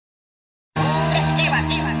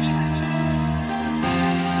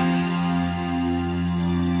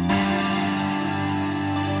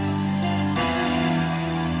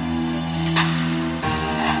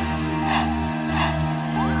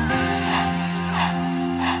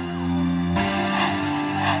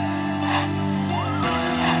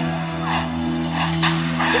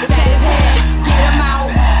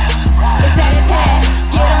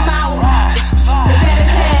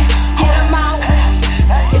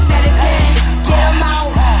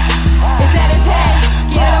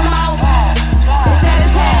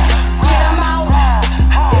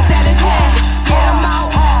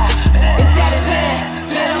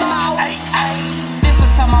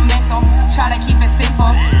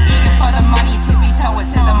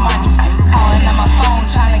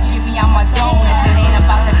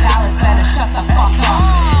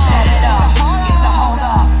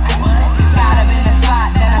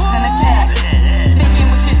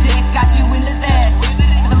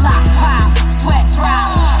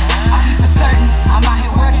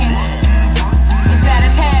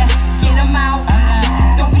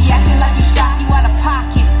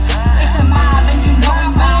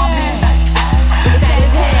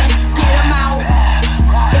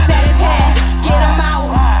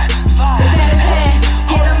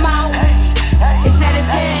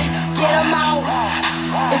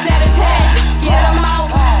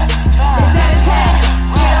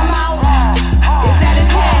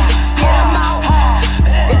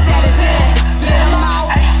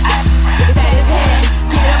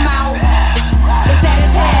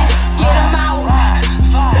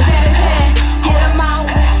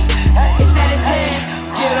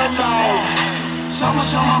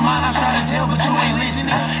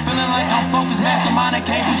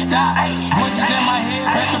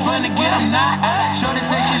 not. Shorty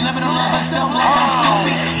said she living on love herself like I'm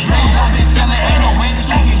stupid. Dreams I've been selling, ain't no way that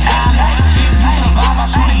you can call it. If you survive, I'll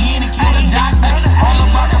shoot again and kill the doctor. All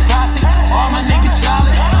about the profit, all my niggas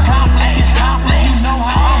solid. Conflict is conflict, you know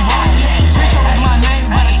how I'm rocking. Rich was my name,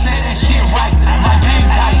 but I said that shit right. My game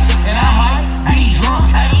tight, and I might be drunk.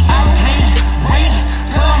 I can't wait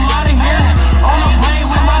till I'm out of here. On a plane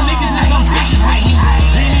with my niggas and some bitches with me.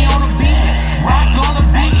 Lenny on the beat, rock on the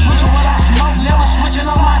beat. Switching what I smoke, never switching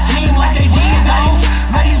on my team like they did those.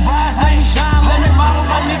 Let me rise, let me shine, let me model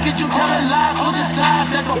my niggas. You telling lies, switch your sides,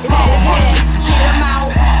 that the fuck. It's at his head, get him out.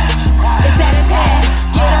 It's at his head,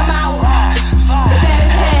 get him out. It's at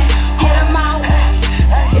his head, get him out.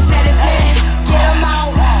 It's at his head, get him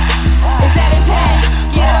out. It's at his head,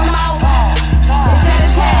 get him out. It's at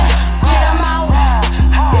his head, get him out.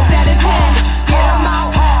 It's at his head, get him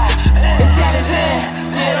out. It's at his head,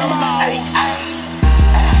 get him out.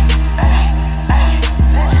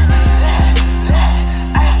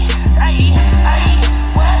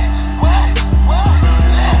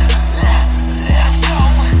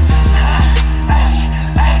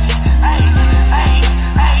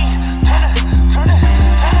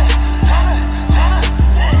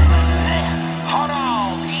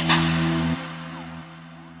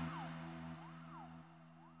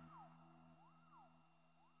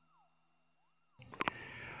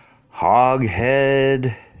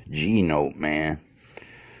 Hoghead, G-Note, man.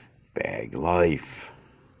 Bag Life.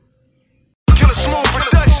 Killer Smooth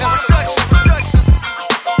Productions.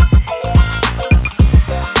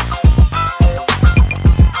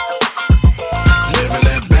 Living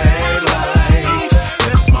that bag life,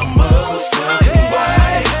 that's my motherfucking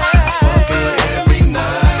wife. I fuck her every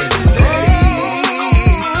night and day.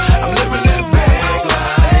 I'm living that bag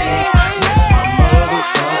life, that's my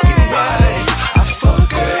motherfucking wife. I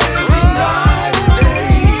fuck her every night and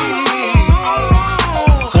day.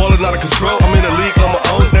 Ballin' out of control, I'm in a league on my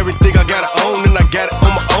own. Everything I gotta own, and I got it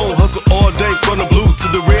on my own. Hustle all day from the blue to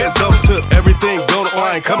the red zone, to everything going on.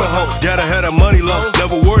 I ain't coming home. Gotta have that money low,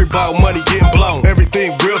 never worry about money getting blown.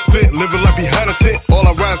 Everything real spent, living life behind a tent. All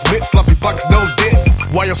I ride's mint, sloppy pockets, no dents.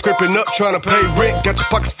 While you're scraping up, trying to pay rent, got your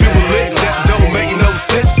pockets filled with lit. That don't make no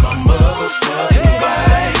sense. My motherfucking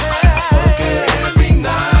wife, I fuck her every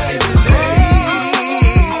night and day.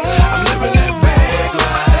 I'm living that bag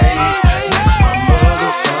life, that's my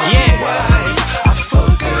motherfucking wife. I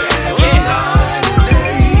fuck her every night and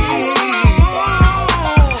day.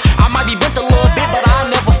 I might be bent a little bit, but I'll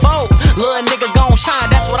never fold. Little nigga gon' shine,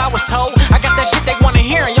 that's what I was told. I got that shit they wanna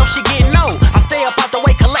hear, and your shit getting old. I stay up out the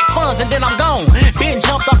way, collect funds, and then I'm gone. Been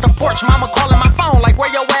jumped off the porch, mama calling my phone, like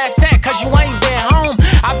where your ass at, cause you ain't been home.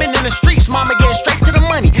 I been in the streets, mama getting straight to the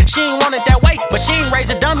money. She ain't want it that way, but she ain't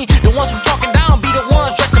raise a dummy. The ones who talking down be the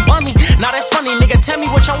ones dressing bummy. Now that's funny, nigga, tell me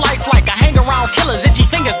what your life like. I hang around killers, itchy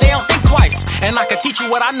fingers, they don't think twice. And I can teach you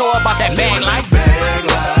what I know about that bag life. Bag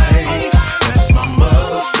life, that's my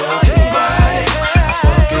motherfucking wife. I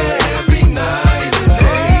fuck her every night and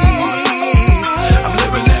day. I'm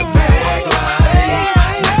living that bag life,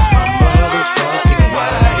 that's my motherfucking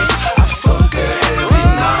wife. I fuck her every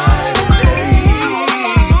night and day.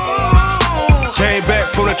 Came back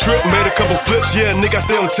from the trip, made a couple flips. Yeah, nigga, I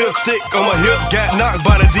stay on the tip stick on my hip. Got knocked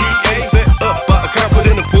by the DA. Set up by a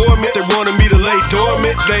confident informant. They wanted me to lay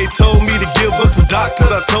dormant. They told me to give up some doctors.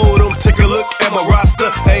 I told them, take a look at my roster.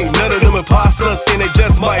 Ain't none of them imposters, and they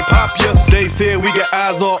just might pop ya. They said we got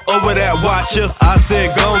eyes all over that watcher. I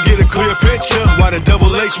said, go and get a clear picture. Why the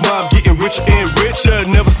double H mob getting richer and richer?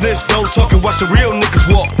 Never snitch, don't talk and watch the real niggas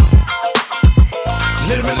walk.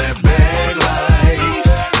 Living that bag life,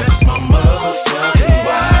 that's my motherfucking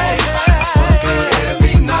wife. I fuck her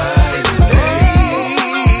every night and day.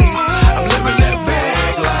 I'm living that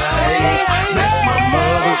bag life, that's my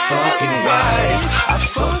motherfucking wife. I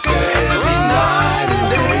fuck her every night and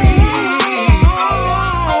day.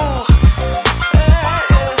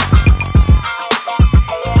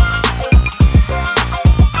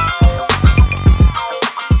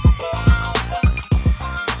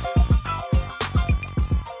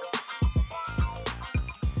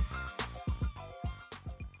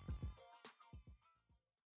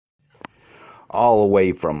 All the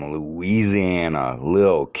way from Louisiana,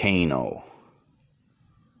 Lil Kano.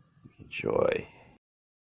 Enjoy.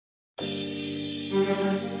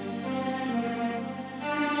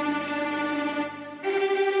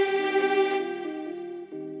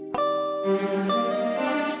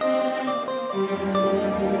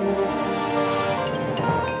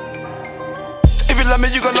 If you love me,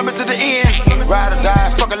 you gon' love me to the end. Ride or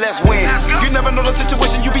die, fuck it, let's win. You never know the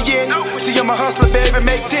situation you be in. See, I'm a hustler, baby,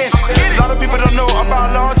 make 10. A lot of people don't know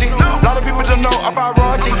about loyalty. A lot of people don't know about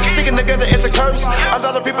royalty. Sticking together is a curse. A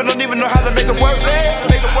lot of people don't even know how to make it worse. A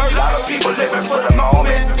lot of people living for the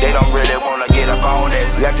moment. They don't really wanna get up on it.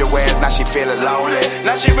 Left your ass, now she feeling lonely.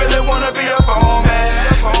 Now she really wanna be up on me.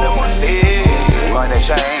 See, money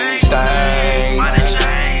change things. Money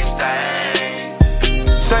change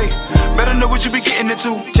things. Say, better know what you be getting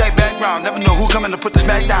into. Jack background, never know who coming to put the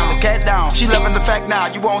smack down. The cat down, she loving the fact now.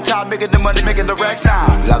 You on top, making the money, making the racks now.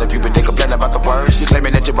 A lot of people, they complain about the worst. You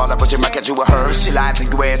claiming that you ballin', but you might catch you with her. She lying to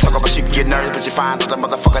your ass, talk about she get nervous, but you find that the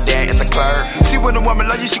motherfucker there is a clerk. See, when a woman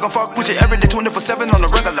love you, she gon' fuck with you every day, 24/7 on the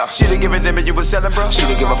regular. She done give it them and you was selling, bro. She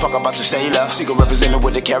done give a fuck about your sailor. She gon' represent it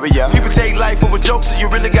with the carrier. People take life for a joke, so you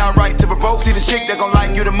really got right to revoke. See the chick that gon'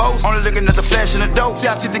 like you the most, only looking at the flash and the dope. See,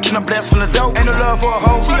 I see the kid, I'm blessed from the dope. Ain't no love for a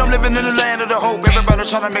hoe. See, I'm living in the land of the hope. Everybody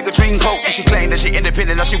tryna make a dream coke. And she claim that she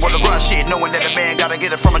independent, now she wanna run shit, knowing that a man gotta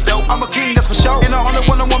get it from a dope. I'm a king, that's for sure. And I only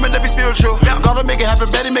want a woman that be spiritual. Gotta make it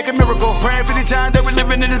happen, better make a miracle. Praying for the time that we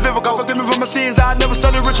living in this biblical. Forgive me for my sins, I never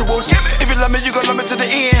started rituals. If you love me, you gon' love me to the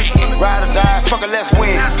end. Ride or die, fuck it, let's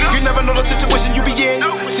win. You never know the situation you be in.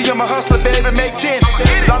 See, I'm a hustler, baby, make 10.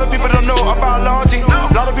 A lot of people don't know about loyalty.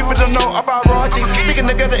 A lot of people don't know about royalty. Sticking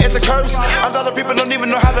together is a curse. A lot of people don't even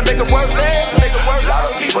know how to make it worse. A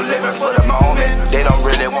lot of people living for the moment. They don't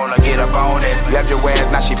really wanna get up on it. Left your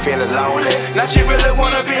ass, now she feeling lonely. Now she really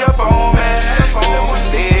wanna be up on me.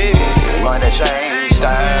 See, money change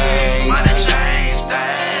things. Money change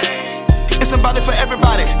things. It's somebody for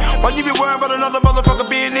everybody. Why you be worrying about another motherfucker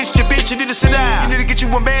being this your bitch? You need to sit down. You need to get you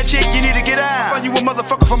a man chick. You need to get out. Find you a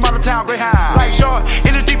motherfucker from out of town, Greyhound. Life short,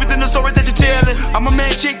 it is deeper than the story that you're telling. I'm a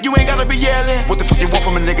man chick, you ain't gotta be yelling. What the fuck you want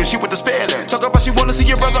from a nigga? She with the spelling. Talk about she wanna see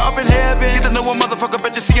your brother up in heaven. Get to know a motherfucker,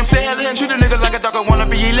 bet you see him sailing. Treat a nigga like a dog, I wanna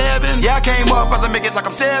be 11. Yeah, I came up, about to make it like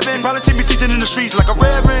I'm 7. Probably see me teaching in the streets like a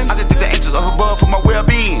reverend. I just think the angels up above for my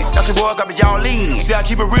well-being. That's your boy got me all lean. See, I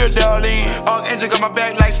keep it real, darling. Archangel got my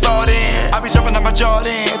back like Spartan. I be jumping on my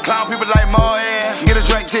Jordan. Clown people like Martin. Get a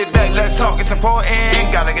drink, sit back, let's talk, it's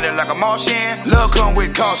important. Gotta get it like a Martian. Love come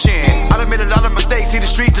with caution. I done made a lot of mistakes, see the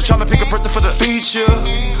streets to try to pick a person for the feature.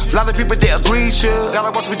 A lot of people, they agree you.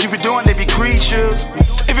 Gotta watch what you be doing, they be creatures.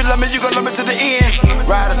 If you love me, you gon' love me to the end.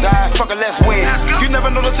 Ride or die, fuck it, let's win. You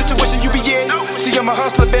never know the situation you be in. See, I'm a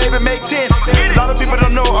hustler, baby, make 10. A lot of people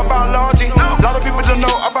don't know about loyalty. A lot of people don't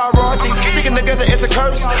know about royalty. Sticking together is a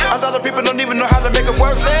curse. A lot of people don't even know how to make it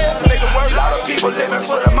worse. A lot of people living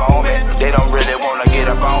for the moment. They don't really wanna get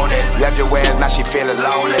up on it. Left your ass, now she feeling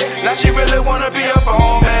lonely. Now she really wanna be up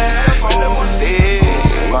on me. See,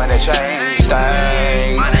 money change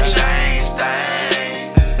things. Money change things.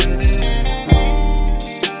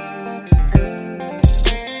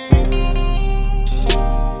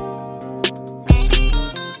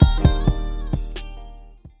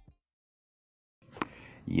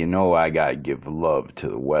 You know I gotta give love to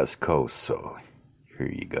the West Coast, so here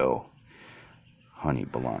you go. Honey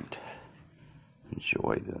Blunt.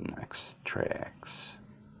 Enjoy the next tracks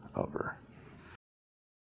of her.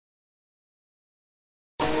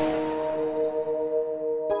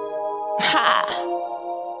 Ha!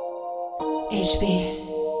 HB.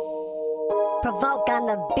 Provoke on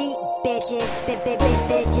the beat, bitches.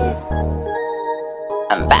 Bitches.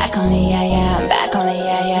 I'm back on it, yeah. I'm back on it,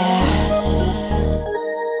 yeah.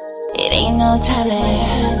 It ain't no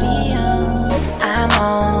telling.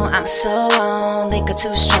 I'm so on. Liquor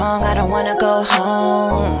too strong, I don't wanna go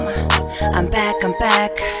home. I'm back.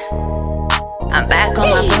 I'm back on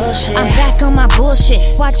my bullshit. I'm back on my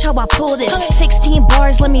bullshit. Watch how I pull this. 16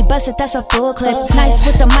 bars, let me bust it, that's a full clip. Nice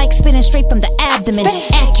with the mic, spitting straight from the abdomen.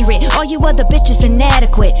 Accurate, all you other bitches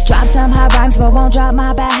inadequate. Drop some hot rhymes, but won't drop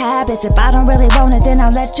my bad habits. If I don't really want it, then I'll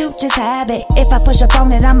let you just have it. If I push up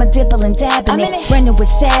on it, I'ma dibble and dab in it. Running with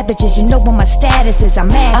savages, you know what my status is. I'm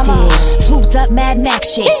active. Swooped up Mad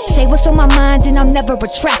Max shit. Say what's on my mind, and I'm never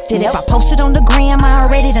retracted. If I post it on the gram, I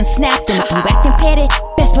already done snapped it. If you acting petty,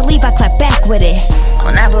 best believe I clap back with it.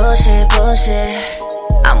 On that bullshit.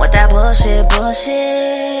 I'm with that bullshit.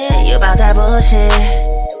 You about that bullshit.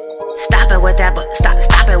 Stop it with that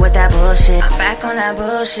bullshit. I'm back on that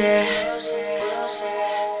bullshit.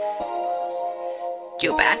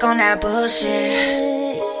 You back on that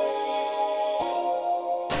bullshit.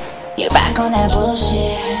 You back on that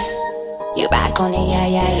bullshit. You back on it, yeah.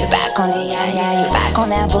 You back on it, yeah. You back on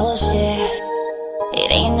that bullshit.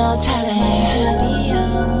 It ain't no telling.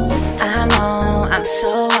 I'm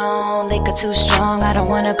so on. Liquor too strong, I don't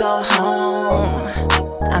wanna go home.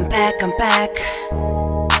 I'm back. I'm back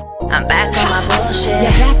on my bullshit.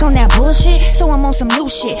 You're back on that bullshit, so I'm on some new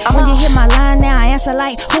shit. When you hit my line now, I answer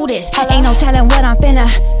like, who this? Ain't no telling what I'm finna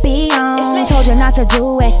be on. Told you not not to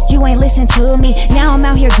do it. You ain't listen to me. Now I'm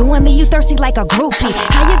out here doing me. You thirsty like a groupie.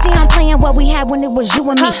 How you down playing what we had when it was you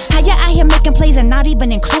and me? How you out here making plays and not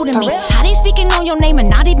even including me? How they speaking on your name and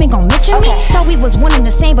not even gonna mention me? Thought we was one and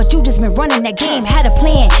the same, but you just been running that game. Had a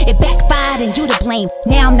plan, it backfired and you to blame.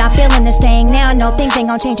 Now I'm not feeling this thing. Now I know things ain't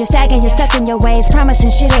gonna change. You're sagging, you're stuck in your ways,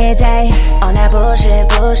 promising shit every day. On that bullshit,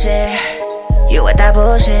 bullshit. You with that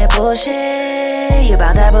bullshit, bullshit. You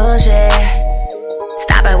about that bullshit.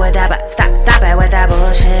 Stop it with that, stop it with that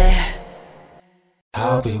bullshit.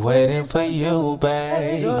 I'll be waiting for you,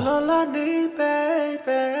 babe. You're all I need,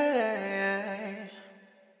 baby.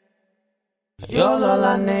 You're all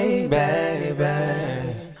I need, baby.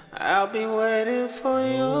 I'll be waiting for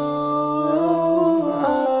you.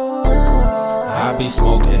 I'll be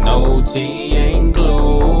smoking OT and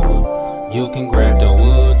glue. You can grab the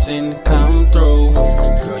woods and come through.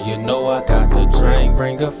 Girl, you know I got the drink,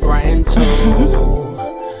 bring a friend too.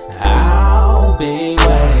 I'll be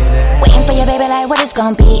waiting for your baby like what it's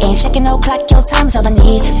gonna be. Ain't checking no clock, your time's all I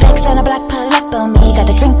need. Flex on the block, pull up on me. Got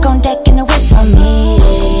the drink on deck and the whip on me.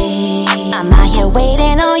 I'm out here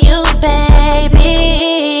waiting on you,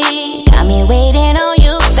 baby. Got me waiting on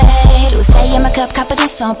you, babe. You say in my cup,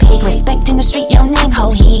 confidence on peak. Respect in the street, your name,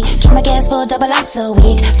 whole heat. Keep my gas full, double, I'm so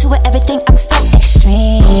weak. To everything, I'm so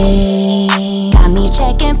extreme. Got me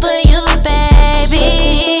checking for you,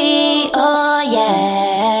 baby. Oh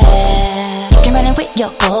yeah. You can run it with your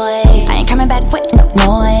boys. I ain't coming back with no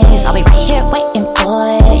noise. I'll be right here waiting for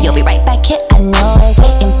it. You'll be right back here, I know it.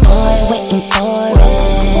 Waiting for it, waiting for it.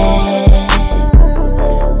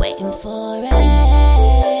 Waiting for it.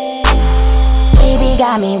 Baby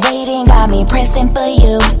got me waiting, got me pressing for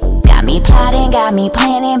you. Got me plotting, got me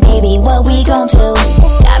planning, baby, what we gon' do?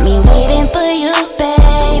 Got me waiting for you,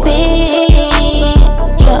 baby.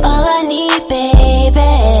 You're all I need, baby.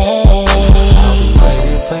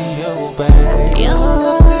 waiting for you, babe. You're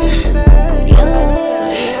all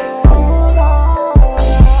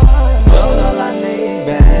I need,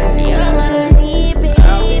 babe. You're all I need, baby.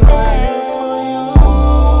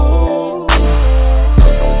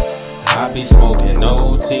 I'll be smoking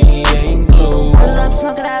OT and glue.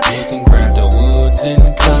 You can grab the woods and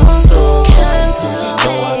come through. You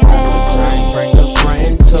know I got the drink, bring a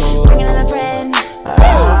friend too. Bring another friend.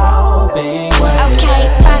 I'll be waiting. Okay,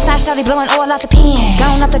 five-star shawty blowing oil off the pen.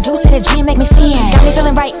 Gone off the juice, at the gym, make me sin. Got me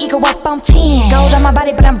feeling right, ego up on 10. Gold on my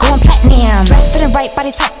body, but I'm going platinum. Dress fitting right,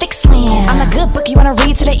 body type thick slim. I'm a good book, you wanna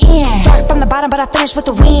read to the end. Start from the bottom, but I finish with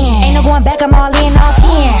the win. Ain't no going back, I'm all in, all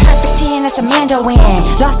 10. Perfect 10, that's a Mando win.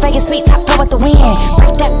 Las Vegas sweet top flow with the win.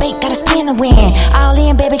 Break that bank, gotta spin to win. All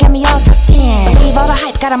in, baby, got me all tucked in. Believe all the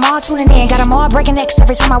hype, got them all tuning in. Got them all breaking necks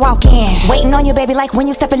every time I walk in. Waiting on you, baby, like when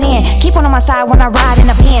you stepping in. Keep on my side when I ride in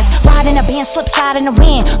the Benz. Ride in the Benz, slip side in the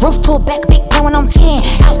wind. Roof pull back, big blowing on 10.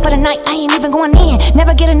 Out for the night, I ain't even going in.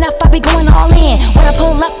 Never get enough, I be going all in. When I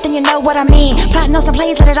pull up, then you know what I mean. Plotting on some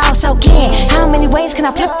plays, let it all soak in. How many ways can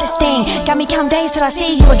I flip this thing? Got me count days till I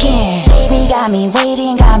see you again. Baby, got me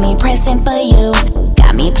waiting, got me pressing for you.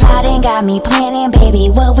 Got me plotting, got me planning, baby,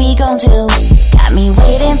 what we gon' do? Got me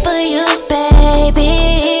waiting for you,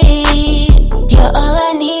 baby. You're all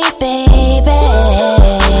I need, baby.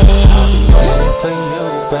 Waiting for you,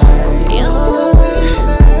 babe. You're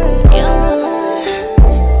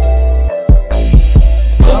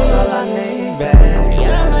all I need, babe.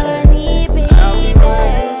 You're all I need, baby.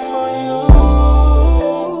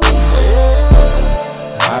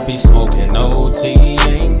 I'll be smoking OT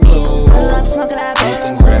and glue. I'm smoking that You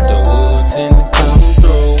can grab the woods and come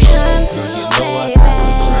through. Girl, you know I got the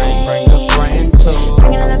drink, bring a friend too.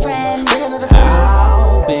 Bring another friend.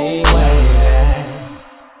 I'll be waiting.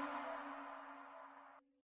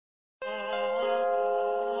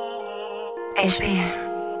 HB.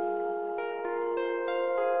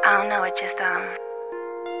 I don't know, it just,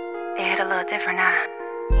 it hit a little different now.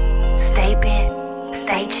 Stay bent,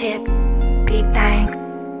 stay chip, big things,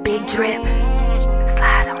 big drip.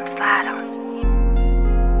 Slide on, slide on.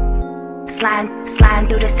 Sliding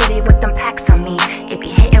through the city with them packs on me. It be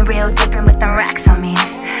hitting real different with them racks on me.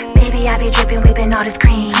 Baby, I be dripping, whipping all this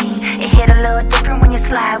cream. It hit a little different when you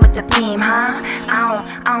slide with the beam, huh? I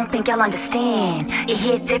don't think y'all understand. It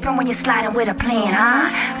hit different when you sliding with a plan, huh?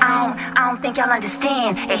 I don't think y'all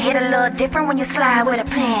understand. It hit a little different when you slide with a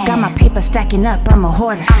plan. Got my paper stacking up, I'm a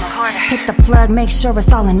hoarder. Hit the plug, make sure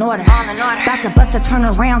it's all in order. About to bust a turn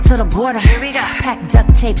around to the border. Here we go. Pack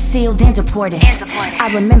duct tape, sealed and deported. I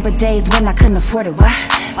remember days when I couldn't afford it. What?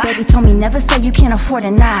 Baby told me never say you can't afford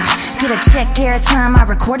it now. Get a check every time I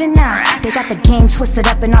record it now. They got the game twisted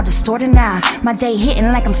up and all distorted now. My day hitting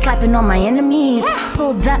like I'm slapping Laughing on my enemies.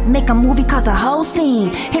 Pulled up, make a movie, cause a whole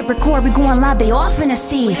scene. Hit record, we going live, they off in the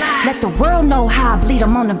sea. Let the world know how I bleed,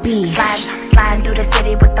 I'm on the beat. Sliding through the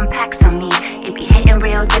city with them packs on me. It be hitting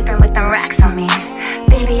real different with them racks on me.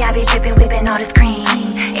 Baby, I be dripping, whipping all this cream.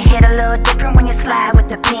 It hit a little different when you slide with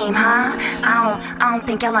the beam, huh? I don't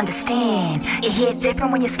think y'all understand. It hit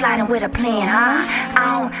different when you're sliding with a plan, huh?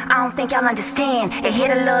 I don't think y'all understand. It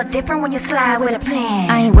hit a little different when you slide with a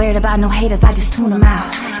plan. I ain't worried about no haters, I just tune them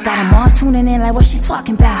out. Got them all tuning in like what she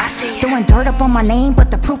talking about. Throwing dirt up on my name,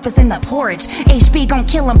 but the proof is in the porridge. HB gon'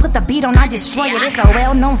 kill him, put the beat on, I destroy it. It's a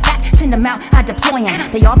well-known fact, send them out, I deploy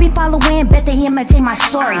them. They all be following, bet they imitate my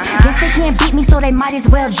story. Guess they can't beat me, so they might as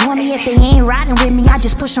well join me. If they ain't riding with me, I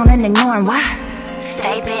just push on and ignore them. Why?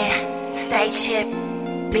 Stay big, stay chip,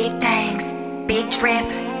 big things, big drip.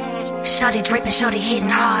 Shorty drippin', shorty hitting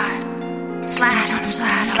hard.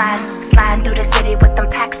 Sliding through the city with them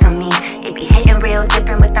packs on me. It be hitting real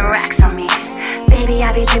different with them racks on me. Baby,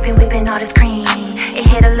 I be dripping, whipping all this cream. It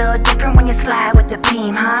hit a little different when you slide with the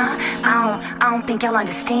beam, huh? I don't think y'all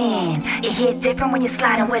understand. It hit different when you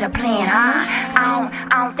sliding with a plan, huh? I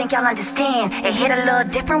don't think y'all understand. It hit a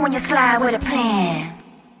little different when you slide with a plan.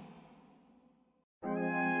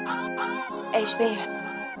 HB.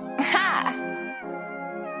 Ha!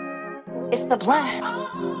 It's the blunt.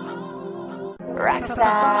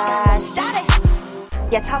 Rockstar. Shot it.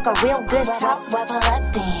 You talk a real good talk. Well, pull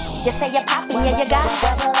up then. You say you're poppin', yeah, you got it.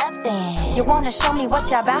 Well, pull up then. You wanna show me what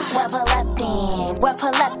you about? Well, pull up then. Well,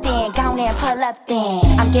 pull up then. Go on and pull up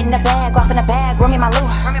then. I'm getting a bag, off in a bag, run me my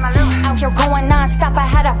loot. Out here going non-stop, I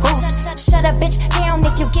had a boost. Shut up, bitch, down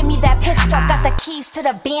if you give me that pistol. Got the keys to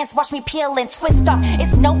the bands, watch me peel and twist off.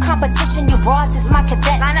 It's no competition, you broads, it's my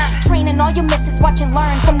cadets. Training all you misses, watch and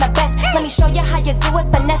learn from the best. Let me show you how you do it,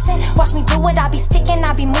 finesse it. Watch me do it, I be sticking,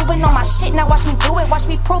 I be moving on my shit. Now watch me do it, watch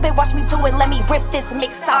me prove it, watch me do it. Let me rip this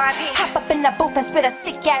mix off. Hop up in the booth and spit a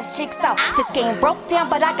sick ass jigsaw. This game broke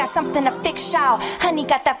down, but I got something to fix, y'all. Honey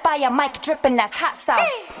got that fire mic dripping, that's hot sauce.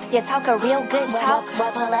 You talk a real good talk.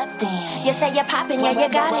 Well, pull up then. You say you're popping, yeah,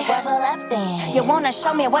 you got it. Well, pull up then. You wanna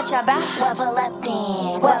show me what you about? Well, pull up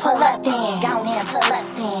then. Well, pull up then. Go on and pull up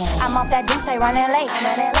then. I'm off that juice, they running late. I'm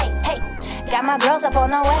running late. Hey, got my girls up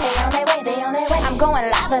on the way. They on their way, they on their way. I'm going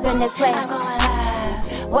live up in this place. I'm going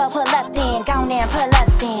live. Well, pull up then. Go on and pull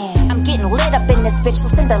up then. I'm getting lit up in this bitch, so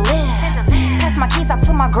send the lift. Pass my keys off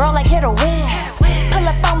to my girl like hit a whip. Pull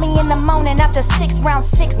up on me in the morning after 6, round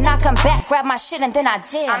 6, knock 'em back, grab my shit and then I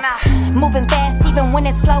dip. Moving fast even when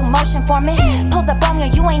it's slow motion for me. Pulled up on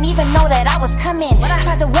you ain't even know that I was coming.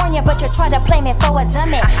 Tried to warn you, but you tried to play me for a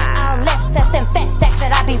dummy. All left, that's them fat stacks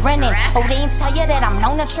that I be running. Oh, they ain't tell you that I'm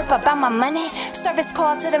known to trip about my money. Service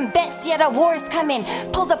call to them vets, yeah, the war is coming.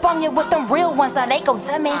 Pulled up on you with them real ones, now they go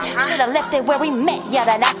dummy. Should've left it where we met, yeah,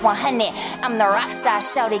 that's 100. I'm the rock star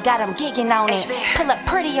shorty, got them gigging on it. Pull up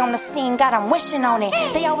pretty on the scene, got them wishing on it.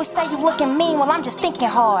 They always say you looking mean, well I'm just thinking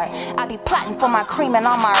hard. I be plotting for my cream and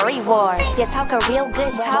all my rewards. You talk a real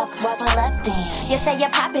good talk. Well, pull up then. You say you're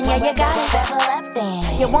popping, yeah, you got it. Well, pull up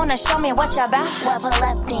then. You wanna show me what you about? Well, pull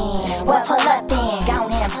up then. Well, pull up then. Go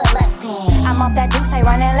on and pull up then. I'm off that juice, they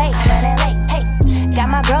running late. I'm running late. Hey, got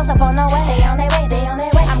my girls up on the way. They on their way, they on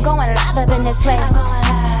their way. I'm going live up in this place. I'm going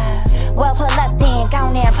live. Well, pull up then. Go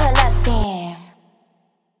on and pull up then.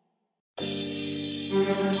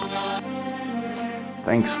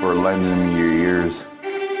 Thanks for lending me your ears.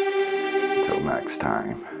 Until next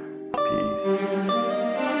time, peace.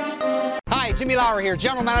 Hi, Jimmy Lauer here,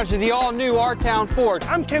 General Manager of the all-new R-Town Ford.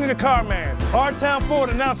 I'm Kenny the Car Man. R-Town Ford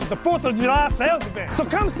announces the 4th of July sales event. So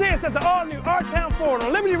come see us at the all-new R-Town Ford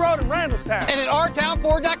on Liberty Road in Randallstown. And at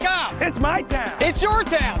rtownford.com. It's my town. It's your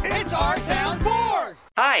town. It's R-Town Ford.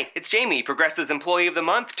 Hi, it's Jamie, Progressive's Employee of the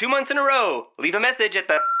Month, 2 months in a row. Leave a message at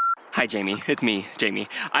the... Hi, Jamie. It's me, Jamie.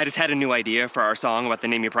 I just had a new idea for our song about the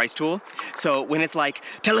Name Your Price tool. So when it's like,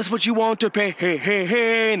 tell us what you want to pay, hey, hey,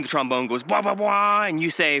 hey, and the trombone goes, blah, blah, blah, and you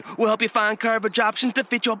say, we'll help you find coverage options to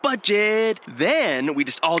fit your budget. Then we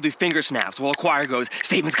just all do finger snaps while a choir goes,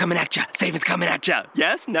 savings coming at ya, savings coming at ya.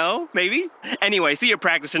 Yes? No? Maybe? Anyway, see you at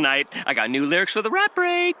practice tonight. I got new lyrics for the rap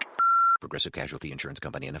break. Progressive Casualty Insurance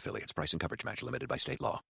Company and Affiliates. Price and coverage match limited by state law.